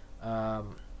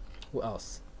 Who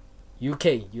else?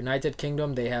 UK, United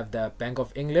Kingdom, they have the Bank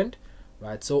of England,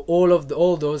 right? So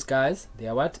all those guys, they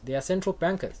are what? They are central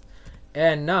bankers.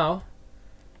 And now,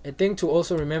 a thing to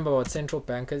also remember about central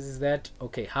bankers is that,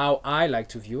 okay, how I like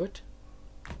to view it,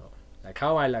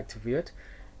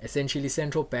 essentially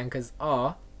central bankers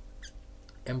are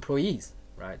employees,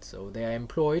 right? So they are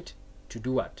employed to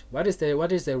do what? What is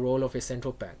the role of a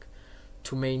central bank?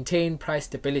 To maintain price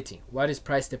stability. What is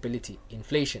price stability?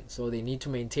 Inflation. So they need to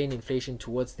maintain inflation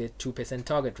towards their 2%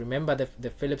 target. Remember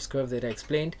the Phillips curve that I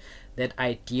explained, that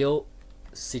ideal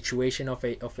situation of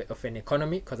an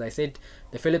economy, because I said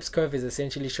the Phillips curve is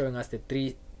essentially showing us the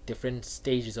three different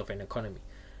stages of an economy.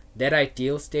 That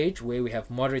ideal stage where we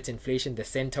have moderate inflation, the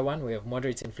center one, we have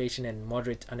moderate inflation and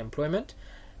moderate unemployment.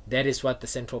 That is what the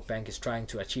central bank is trying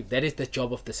to achieve. That is the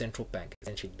job of the central bank.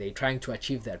 Essentially, they're trying to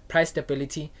achieve that price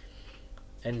stability,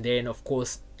 and then of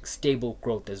course stable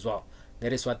growth as well.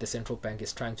 That is what the central bank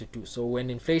is trying to do. So when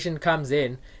inflation comes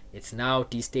in, it's now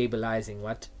destabilizing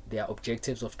what their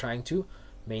objectives of trying to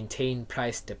maintain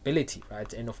price stability,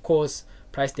 right? And of course,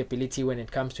 price stability, when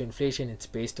it comes to inflation, it's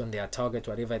based on their target.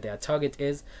 Whatever their target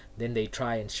is, then they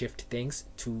try and shift things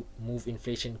to move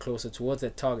inflation closer towards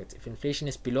that target. If inflation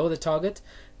is below the target,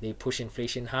 they push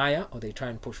inflation higher, or they try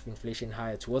and push inflation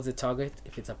higher towards the target.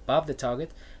 If it's above the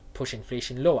target, push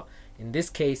inflation lower. In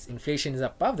this case, inflation is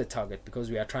above the target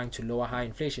because we are trying to lower high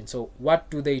inflation. So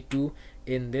what do they do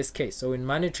in this case? So in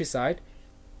monetary side,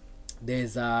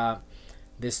 there's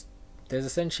this there's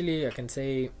essentially, I can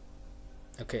say,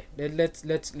 okay,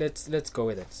 let's go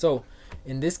with it. So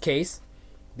in this case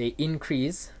they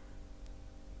increase,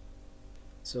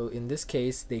 so in this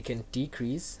case they can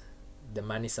decrease the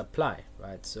money supply,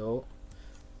 right? So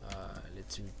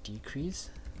let's decrease,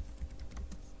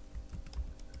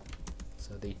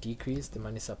 so they decrease the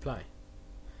money supply,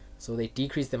 so they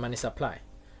decrease the money supply.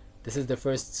 This is the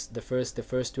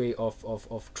first way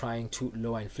of trying to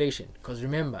lower inflation, because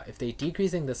remember, if they're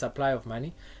decreasing the supply of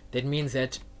money, that means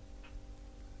that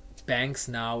banks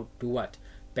now do what?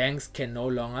 Banks can no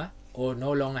longer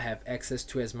have access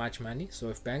to as much money. So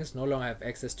if banks no longer have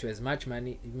access to as much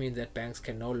money, it means that banks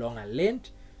can no longer lend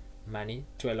money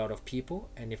to a lot of people,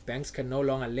 and if banks can no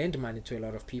longer lend money to a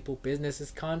lot of people,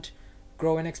 businesses can't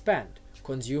grow and expand,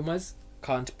 consumers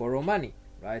can't borrow money,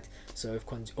 right? So if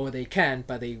or they can,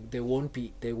 but they won't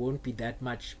be that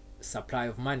much supply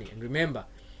of money. And remember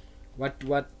what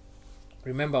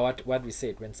we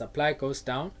said: when supply goes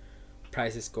down,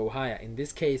 prices go higher. In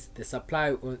this case, the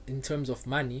supply, in terms of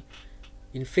money,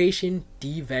 inflation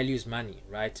devalues money,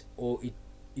 right? Or it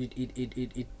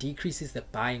decreases the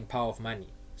buying power of money.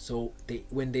 So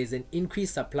when there's an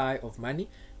increased supply of money,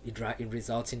 it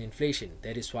results in inflation.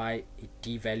 That is why it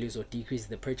devalues or decreases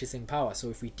the purchasing power. So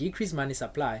if we decrease money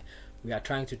supply, we are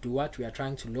trying to do what? We are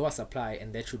trying to lower supply,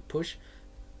 and that should push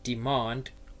demand,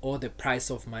 or the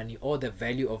price of money, or the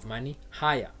value of money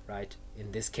higher, right?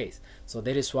 In this case. So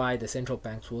that is why the central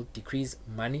banks will decrease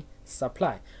money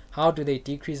supply. How do they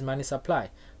decrease money supply?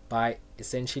 By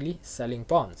essentially selling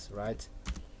bonds, right?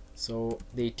 So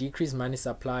they decrease money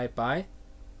supply by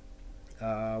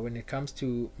when it comes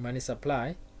to money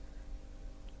supply,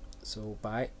 so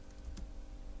by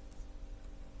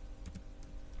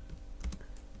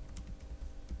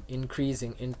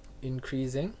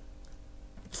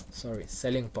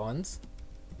selling bonds,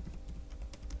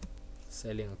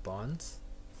 selling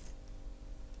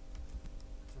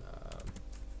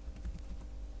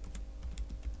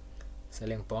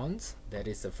bonds. That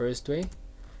is the first way.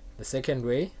 The second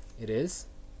way, it is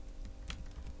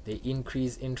they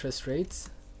increase interest rates,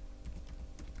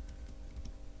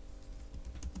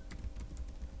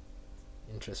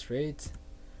 and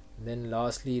then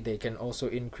lastly they can also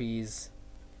increase,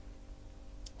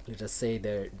 let us say,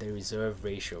 the reserve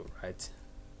ratio, right?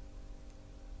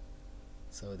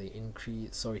 So they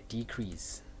increase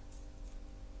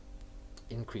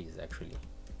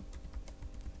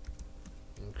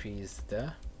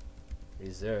the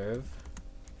reserve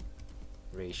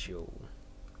ratio.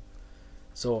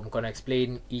 So I'm going to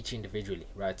explain each individually,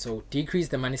 right? So decrease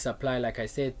the money supply, like I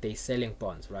said, they selling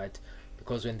bonds, right?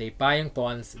 Because when they buying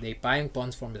bonds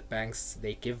from the banks,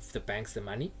 they give the banks the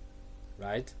money,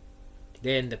 right?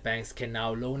 Then the banks can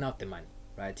now loan out the money,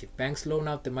 right? If banks loan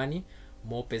out the money,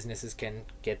 more businesses can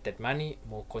get that money,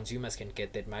 more consumers can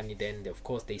get that money, then of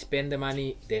course they spend the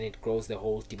money, then it grows the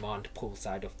whole demand pull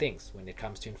side of things when it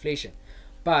comes to inflation.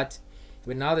 But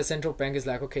when now the central bank is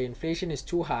like, okay, inflation is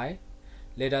too high,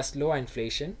 let us lower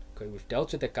inflation. Okay, we've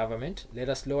dealt with the government, let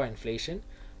us lower inflation.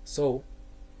 So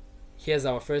here's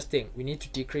our first thing: we need to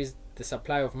decrease the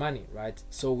supply of money, right?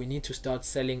 So we need to start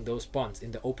selling those bonds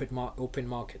in the open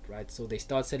market, right? So they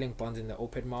start selling bonds in the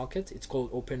open market. It's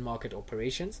called open market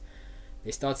operations.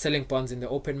 They start selling bonds in the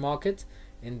open market,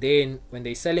 and then when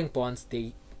they're selling bonds,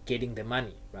 they getting the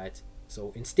money, right?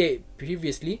 So instead,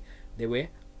 previously they were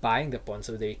buying the bonds,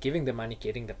 so they're giving the money,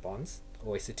 getting the bonds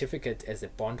or a certificate as a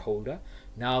bond holder.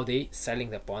 Now they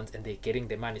selling the bonds and they're getting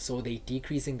the money, so they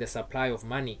decreasing the supply of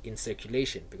money in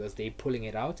circulation because they're pulling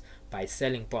it out by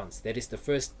selling bonds. That is the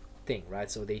first thing, right?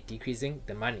 So they're decreasing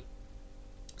the money,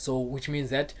 so which means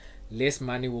that less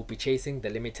money will be chasing the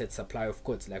limited supply of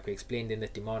goods, like we explained in the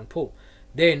demand pull.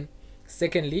 Then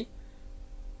secondly,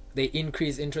 they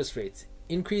increase interest rates.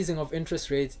 Increasing of interest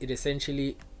rates, it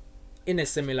essentially in a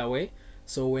similar way.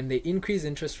 So when they increase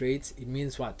interest rates, it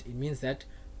means what? It means that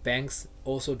banks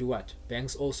also do what?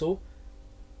 Banks also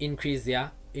increase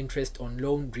their interest on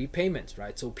loan repayments,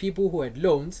 right? So people who had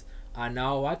loans are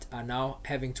now what? Are now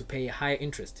having to pay higher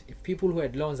interest. If people who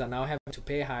had loans are now having to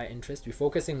pay higher interest, we're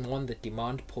focusing more on the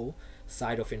demand pull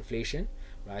side of inflation,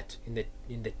 right?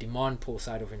 In the demand pull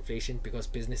side of inflation, because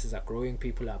businesses are growing,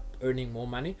 people are earning more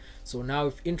money. So now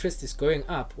if interest is going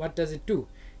up, what does it do?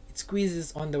 It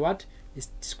squeezes on the what? It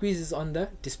squeezes on the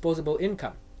disposable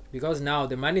income, because now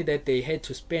the money that they had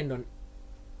to spend on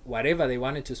whatever they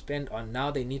wanted to spend on,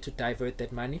 now they need to divert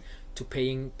that money to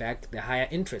paying back the higher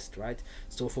interest, right?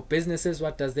 So for businesses,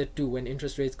 what does that do when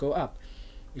interest rates go up?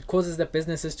 It causes the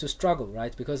businesses to struggle,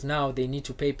 right? Because now they need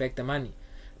to pay back the money.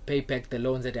 pay back the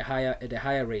loans at a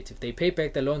higher rate. If they pay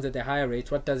back the loans at a higher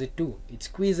rate, what does it do? It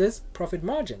squeezes profit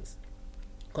margins.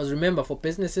 Because remember, for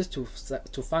businesses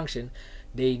to function,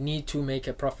 they need to make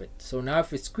a profit. So now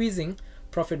if it's squeezing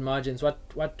profit margins,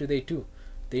 what do?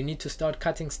 They need to start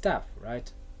cutting staff, right?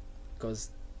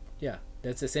 Because yeah,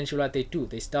 that's essentially what they do.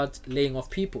 They start laying off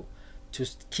people to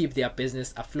keep their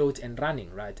business afloat and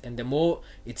running, right? And the more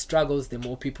it struggles, the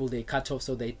more people they cut off,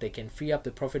 so they can free up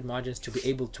the profit margins to be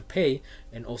able to pay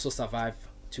and also survive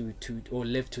or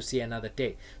live to see another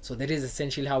day. So that is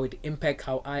essentially how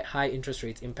high interest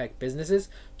rates impact businesses,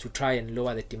 to try and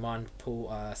lower the demand pull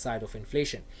side of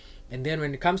inflation. And then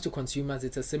when it comes to consumers,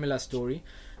 it's a similar story.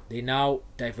 They're now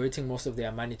diverting most of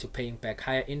their money to paying back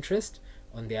higher interest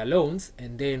on their loans.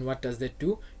 And then what does that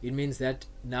do? It means that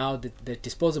now the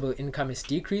disposable income is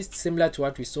decreased, similar to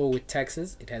what we saw with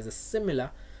taxes. It has a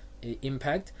similar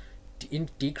impact,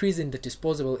 decrease in the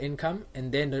disposable income,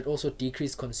 and then that also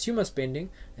decrease consumer spending,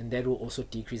 and that will also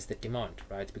decrease the demand,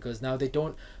 right? Because now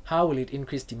how will it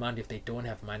increase demand if they don't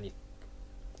have money,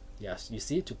 yes, you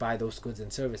see, to buy those goods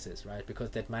and services, right?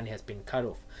 Because that money has been cut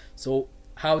off. So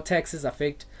how taxes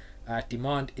affect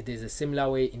demand, it is a similar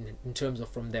way in terms of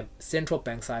from the central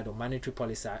bank side or monetary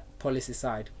policy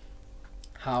side,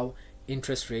 how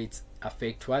interest rates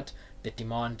affect the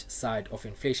demand side of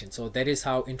inflation. So that is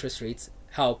how interest rates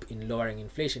help in lowering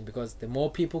inflation, because the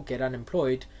more people get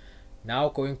unemployed. Now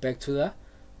going back to the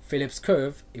Phillips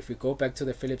curve, if we go back to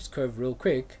the Phillips curve real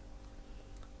quick,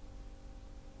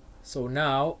 so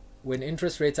now when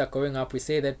interest rates are going up, we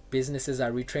say that businesses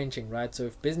are retrenching, right? So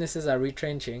if businesses are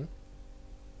retrenching,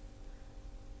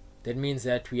 that means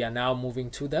that we are now moving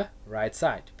to the right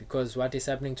side, because what is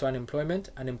happening to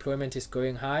unemployment? Unemployment is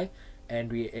going high, and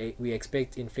we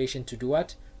expect inflation to do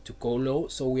what? To go low.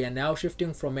 So we are now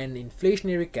shifting from an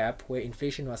inflationary gap where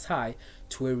inflation was high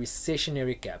to a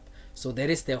recessionary gap. So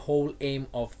that is the whole aim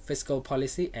of fiscal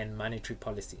policy and monetary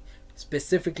policy,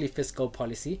 specifically fiscal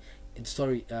policy.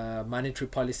 Monetary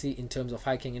policy in terms of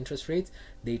hiking interest rates.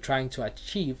 They're trying to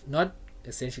achieve, not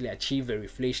essentially achieve a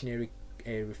recessionary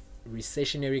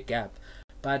gap,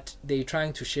 but they're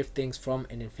trying to shift things from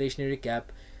an inflationary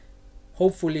gap.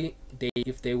 Hopefully,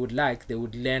 if they would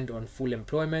land on full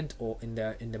employment or in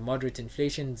the moderate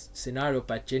inflation scenario.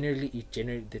 But generally,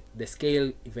 the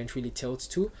scale eventually tilts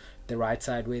to the right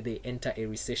side, where they enter a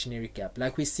recessionary gap,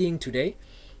 like we're seeing today,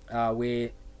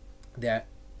 where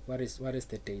what is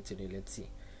the date today? Let's see,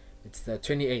 it's the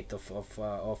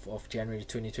 28th of January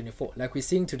 2024. Like we're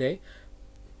seeing today,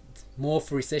 more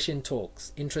of recession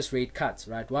talks, interest rate cuts,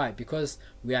 right? Why? Because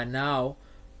we are now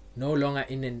no longer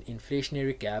in an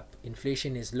inflationary gap.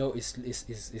 Inflation is low,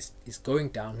 is going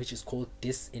down, which is called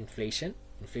disinflation.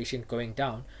 Inflation going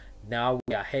down. Now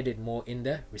we are headed more in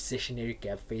the recessionary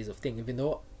gap phase of thing, even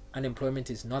though unemployment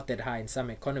is not that high in some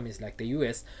economies like the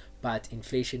US, but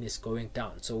inflation is going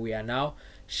down. So we are now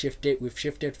we've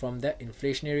shifted from the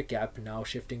inflationary gap, now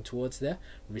shifting towards the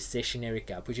recessionary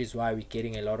gap, which is why we're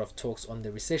getting a lot of talks on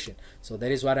the recession. So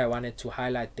that is what I wanted to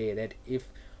highlight there, that if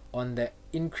on the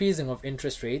increasing of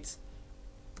interest rates,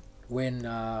 when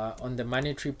on the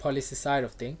monetary policy side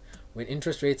of thing, when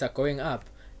interest rates are going up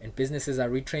and businesses are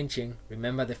retrenching,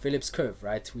 remember the Phillips curve,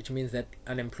 right? Which means that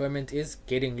unemployment is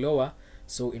getting lower,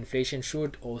 so inflation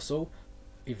should also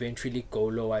eventually go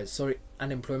lower. Sorry,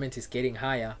 unemployment is getting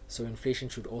higher, so inflation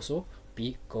should also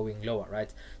be going lower,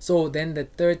 right? So then the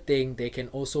third thing, they can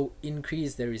also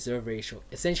increase the reserve ratio.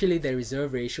 Essentially, the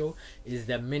reserve ratio is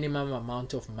the minimum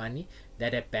amount of money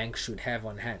that a bank should have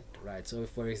on hand, right? So if,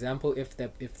 for example, if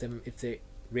the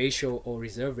ratio or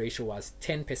reserve ratio was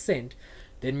 10%,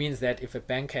 that means that if a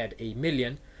bank had $1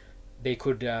 million, they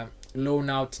could loan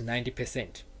out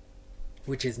 90%,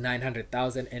 which is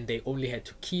 900,000, and they only had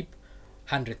to keep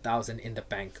 100,000 in the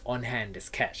bank on hand as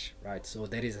cash, right? So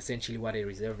that is essentially what a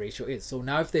reserve ratio is. So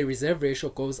now if the reserve ratio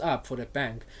goes up for the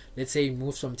bank, let's say it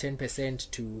moves from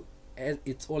 10% to,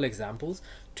 it's all examples,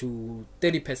 to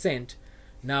 30%,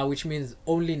 now, which means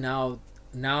only now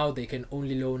they can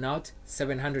only loan out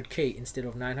 700k instead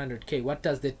of 900k. What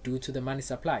does that do to the money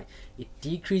supply? It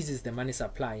decreases the money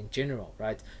supply in general,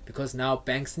 right? Because now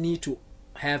banks need to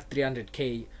have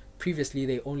 300k. Previously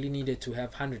they only needed to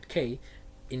have 100k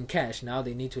in cash. Now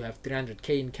they need to have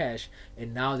 300k in cash,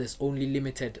 and now there's only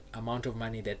limited amount of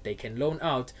money that they can loan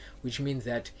out, which means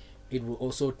that it will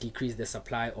also decrease the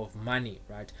supply of money,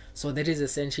 right? So that is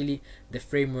essentially the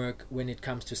framework when it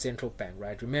comes to central bank,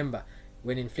 right? Remember,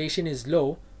 when inflation is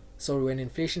low, so when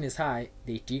inflation is high,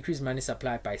 they decrease money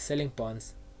supply by selling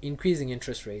bonds, increasing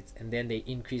interest rates, and then they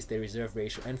increase the reserve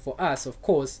ratio. And for us, of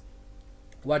course,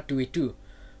 what do?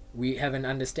 we have an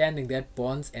understanding that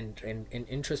bonds and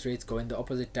interest rates go in the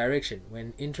opposite direction.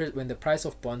 When the price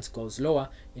of bonds goes lower,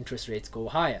 interest rates go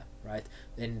higher, right?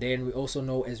 And then we also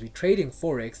know, as we're trading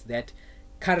Forex, that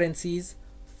currencies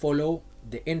follow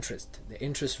the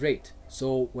interest rate.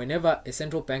 So whenever a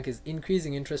central bank is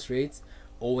increasing interest rates,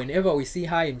 or whenever we see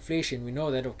high inflation, we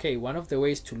know that, okay, one of the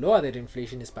ways to lower that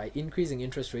inflation is by increasing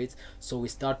interest rates. So we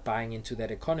start buying into that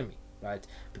economy, right?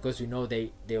 Because we know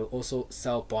they'll also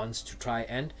sell bonds to try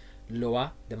and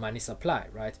lower the money supply,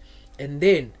 right? And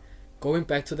then going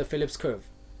back to the Phillips curve,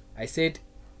 I said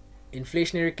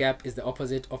inflationary gap is the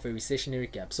opposite of a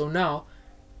recessionary gap. So now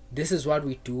this is what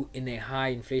we do in a high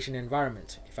inflation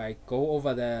environment. If I go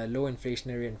over the low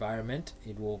inflationary environment,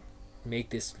 it will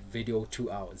make this video 2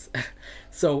 hours.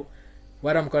 So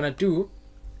what I'm gonna do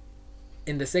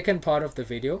in the second part of the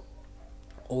video,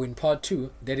 or in part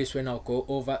 2, that is when I'll go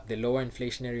over the lower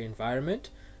inflationary environment,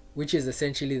 which is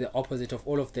essentially the opposite of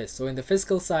all of this. So in the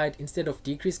fiscal side, instead of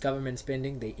decreased government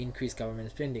spending, they increase government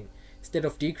spending. Instead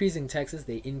of decreasing taxes,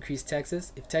 they increase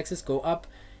taxes. If taxes go up,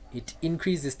 it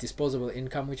increases disposable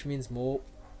income, which means more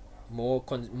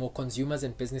consumers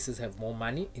and businesses have more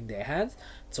money in their hands.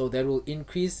 So that will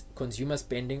increase consumer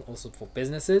spending also for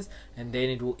businesses, and then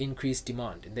it will increase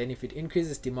demand. And then if it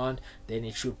increases demand, then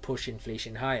it should push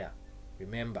inflation higher.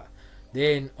 Remember.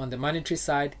 Then on the monetary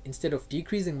side, instead of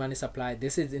decreasing money supply,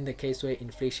 this is in the case where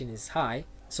inflation is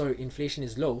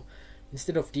low.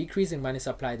 Instead of decreasing money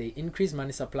supply, they increase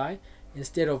money supply.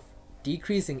 Instead of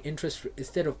increasing interest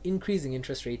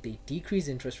rate, they decrease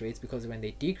interest rates, because when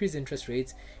they decrease interest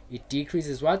rates, it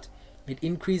decreases what? It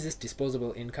increases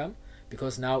disposable income,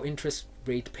 because now interest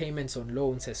rate payments on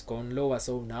loans has gone lower.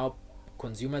 So now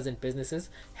consumers and businesses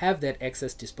have that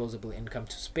excess disposable income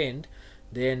to spend.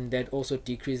 Then that also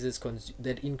increases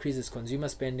consumer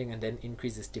spending, and then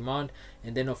increases demand.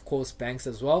 And then of course banks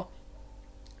as well,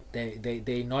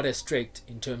 they're not as strict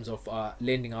in terms of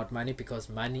lending out money, because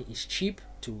money is cheap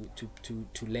to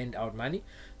lend out money.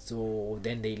 So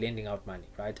then they're lending out money,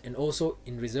 right? And also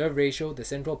in reserve ratio, the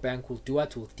central bank will do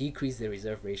what? Will decrease the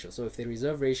reserve ratio. So if the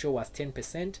reserve ratio was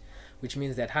 10%, which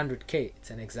means that 100k, it's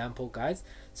an example, guys.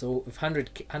 So if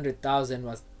 100,000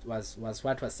 was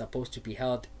what was supposed to be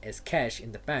held as cash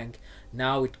in the bank,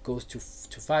 now it goes to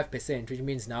 5%, which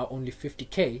means now only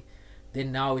 50k.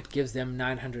 Then now it gives them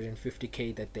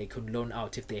 950k that they could loan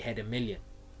out if they had 1 million,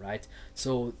 right?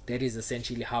 So that is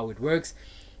essentially how it works.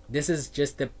 This is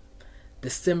just the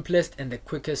simplest and the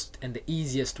quickest and the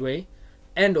easiest way,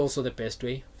 and also the best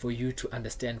way for you to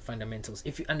understand fundamentals.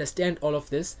 If you understand all of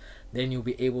this, then you'll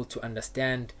be able to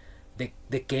understand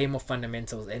the game of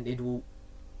fundamentals, and it will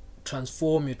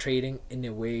transform your trading in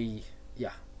a way,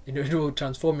 it will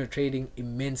transform your trading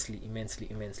immensely,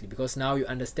 because now you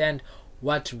understand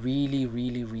what really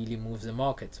moves the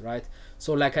markets, right?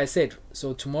 So like I said,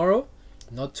 so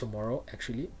not tomorrow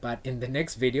actually, but in the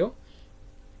next video,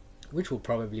 which will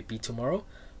probably be tomorrow,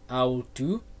 I will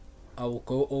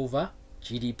go over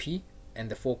GDP and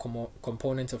the 4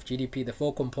 components of GDP, the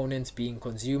 4 components being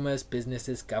consumers,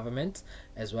 businesses, government,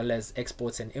 as well as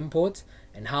exports and imports,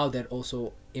 and how that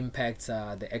also impacts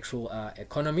the actual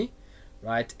economy,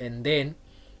 right? And then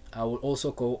I will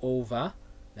also go over,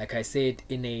 like I said,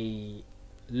 in a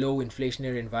low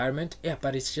inflationary environment,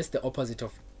 but it's just the opposite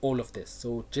of all of this.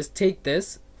 So just take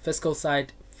this fiscal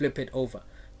side, flip it over,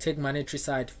 take monetary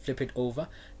side, flip it over.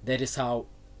 That is how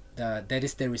that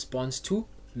is the response to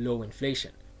low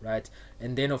inflation, right?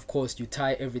 And then of course you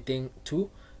tie everything to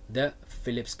the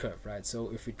Phillips curve, right? So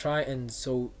if we try, and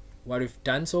so what we've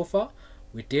done so far,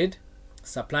 we did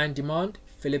supply and demand,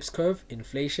 Phillips curve,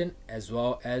 inflation, as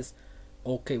well as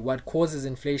what causes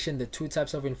inflation, the 2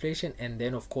 types of inflation, and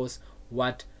then of course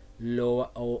what lower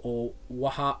or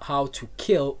how to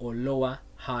kill or lower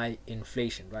high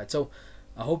inflation, right? So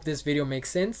I hope this video makes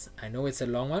sense. I know it's a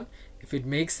long one. If it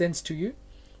makes sense to you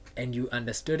and you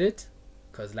understood it,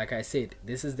 because like I said,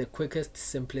 this is the quickest,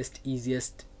 simplest,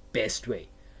 easiest, best way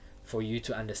for you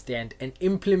to understand and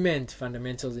implement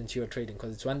fundamentals into your trading.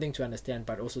 Because it's one thing to understand,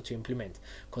 but also to implement.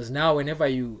 Because now whenever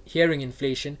you're hearing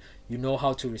inflation, you know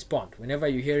how to respond. Whenever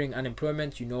you're hearing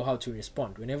unemployment, you know how to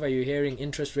respond. Whenever you're hearing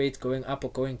interest rates going up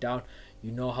or going down,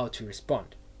 you know how to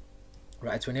respond,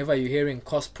 right? Whenever you're hearing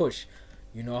cost push,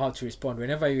 you know how to respond.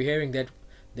 Whenever you're hearing that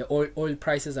the oil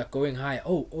prices are going higher,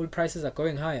 oil prices are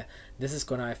going higher, this is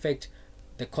going to affect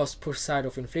the cost push side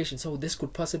of inflation, so this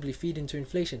could possibly feed into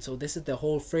inflation. So this is the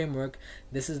whole framework,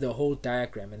 this is the whole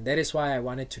diagram, and that is why I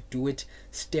wanted to do it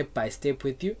step by step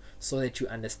with you, so that you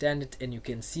understand it and you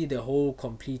can see the whole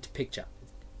complete picture.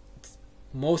 It's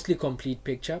mostly complete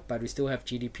picture, but we still have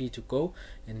GDP to go,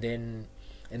 and then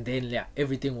and then yeah,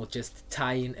 everything will just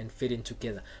tie in and fit in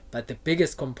together. But the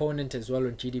biggest component as well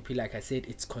on GDP, like I said,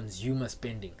 it's consumer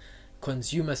spending.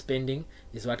 Consumer spending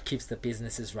is what keeps the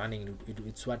businesses running.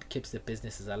 It's what keeps the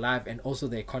businesses alive, and also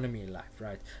the economy alive,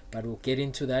 right? But we'll get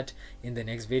into that in the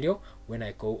next video when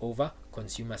I go over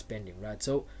consumer spending, right?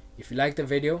 So if you like the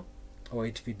video, or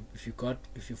if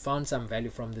you found some value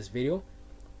from this video,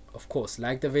 of course,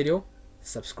 like the video,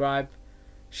 subscribe,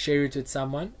 share it with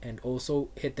someone, and also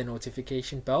hit the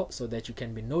notification bell so that you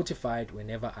can be notified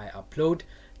whenever I upload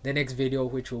the next video,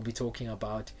 which will be talking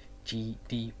about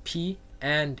GDP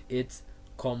and its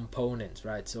components,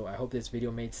 right? So I hope this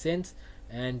video made sense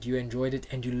and you enjoyed it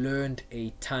and you learned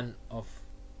a ton of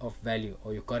value,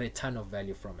 or you got a ton of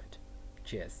value from it.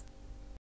 Cheers.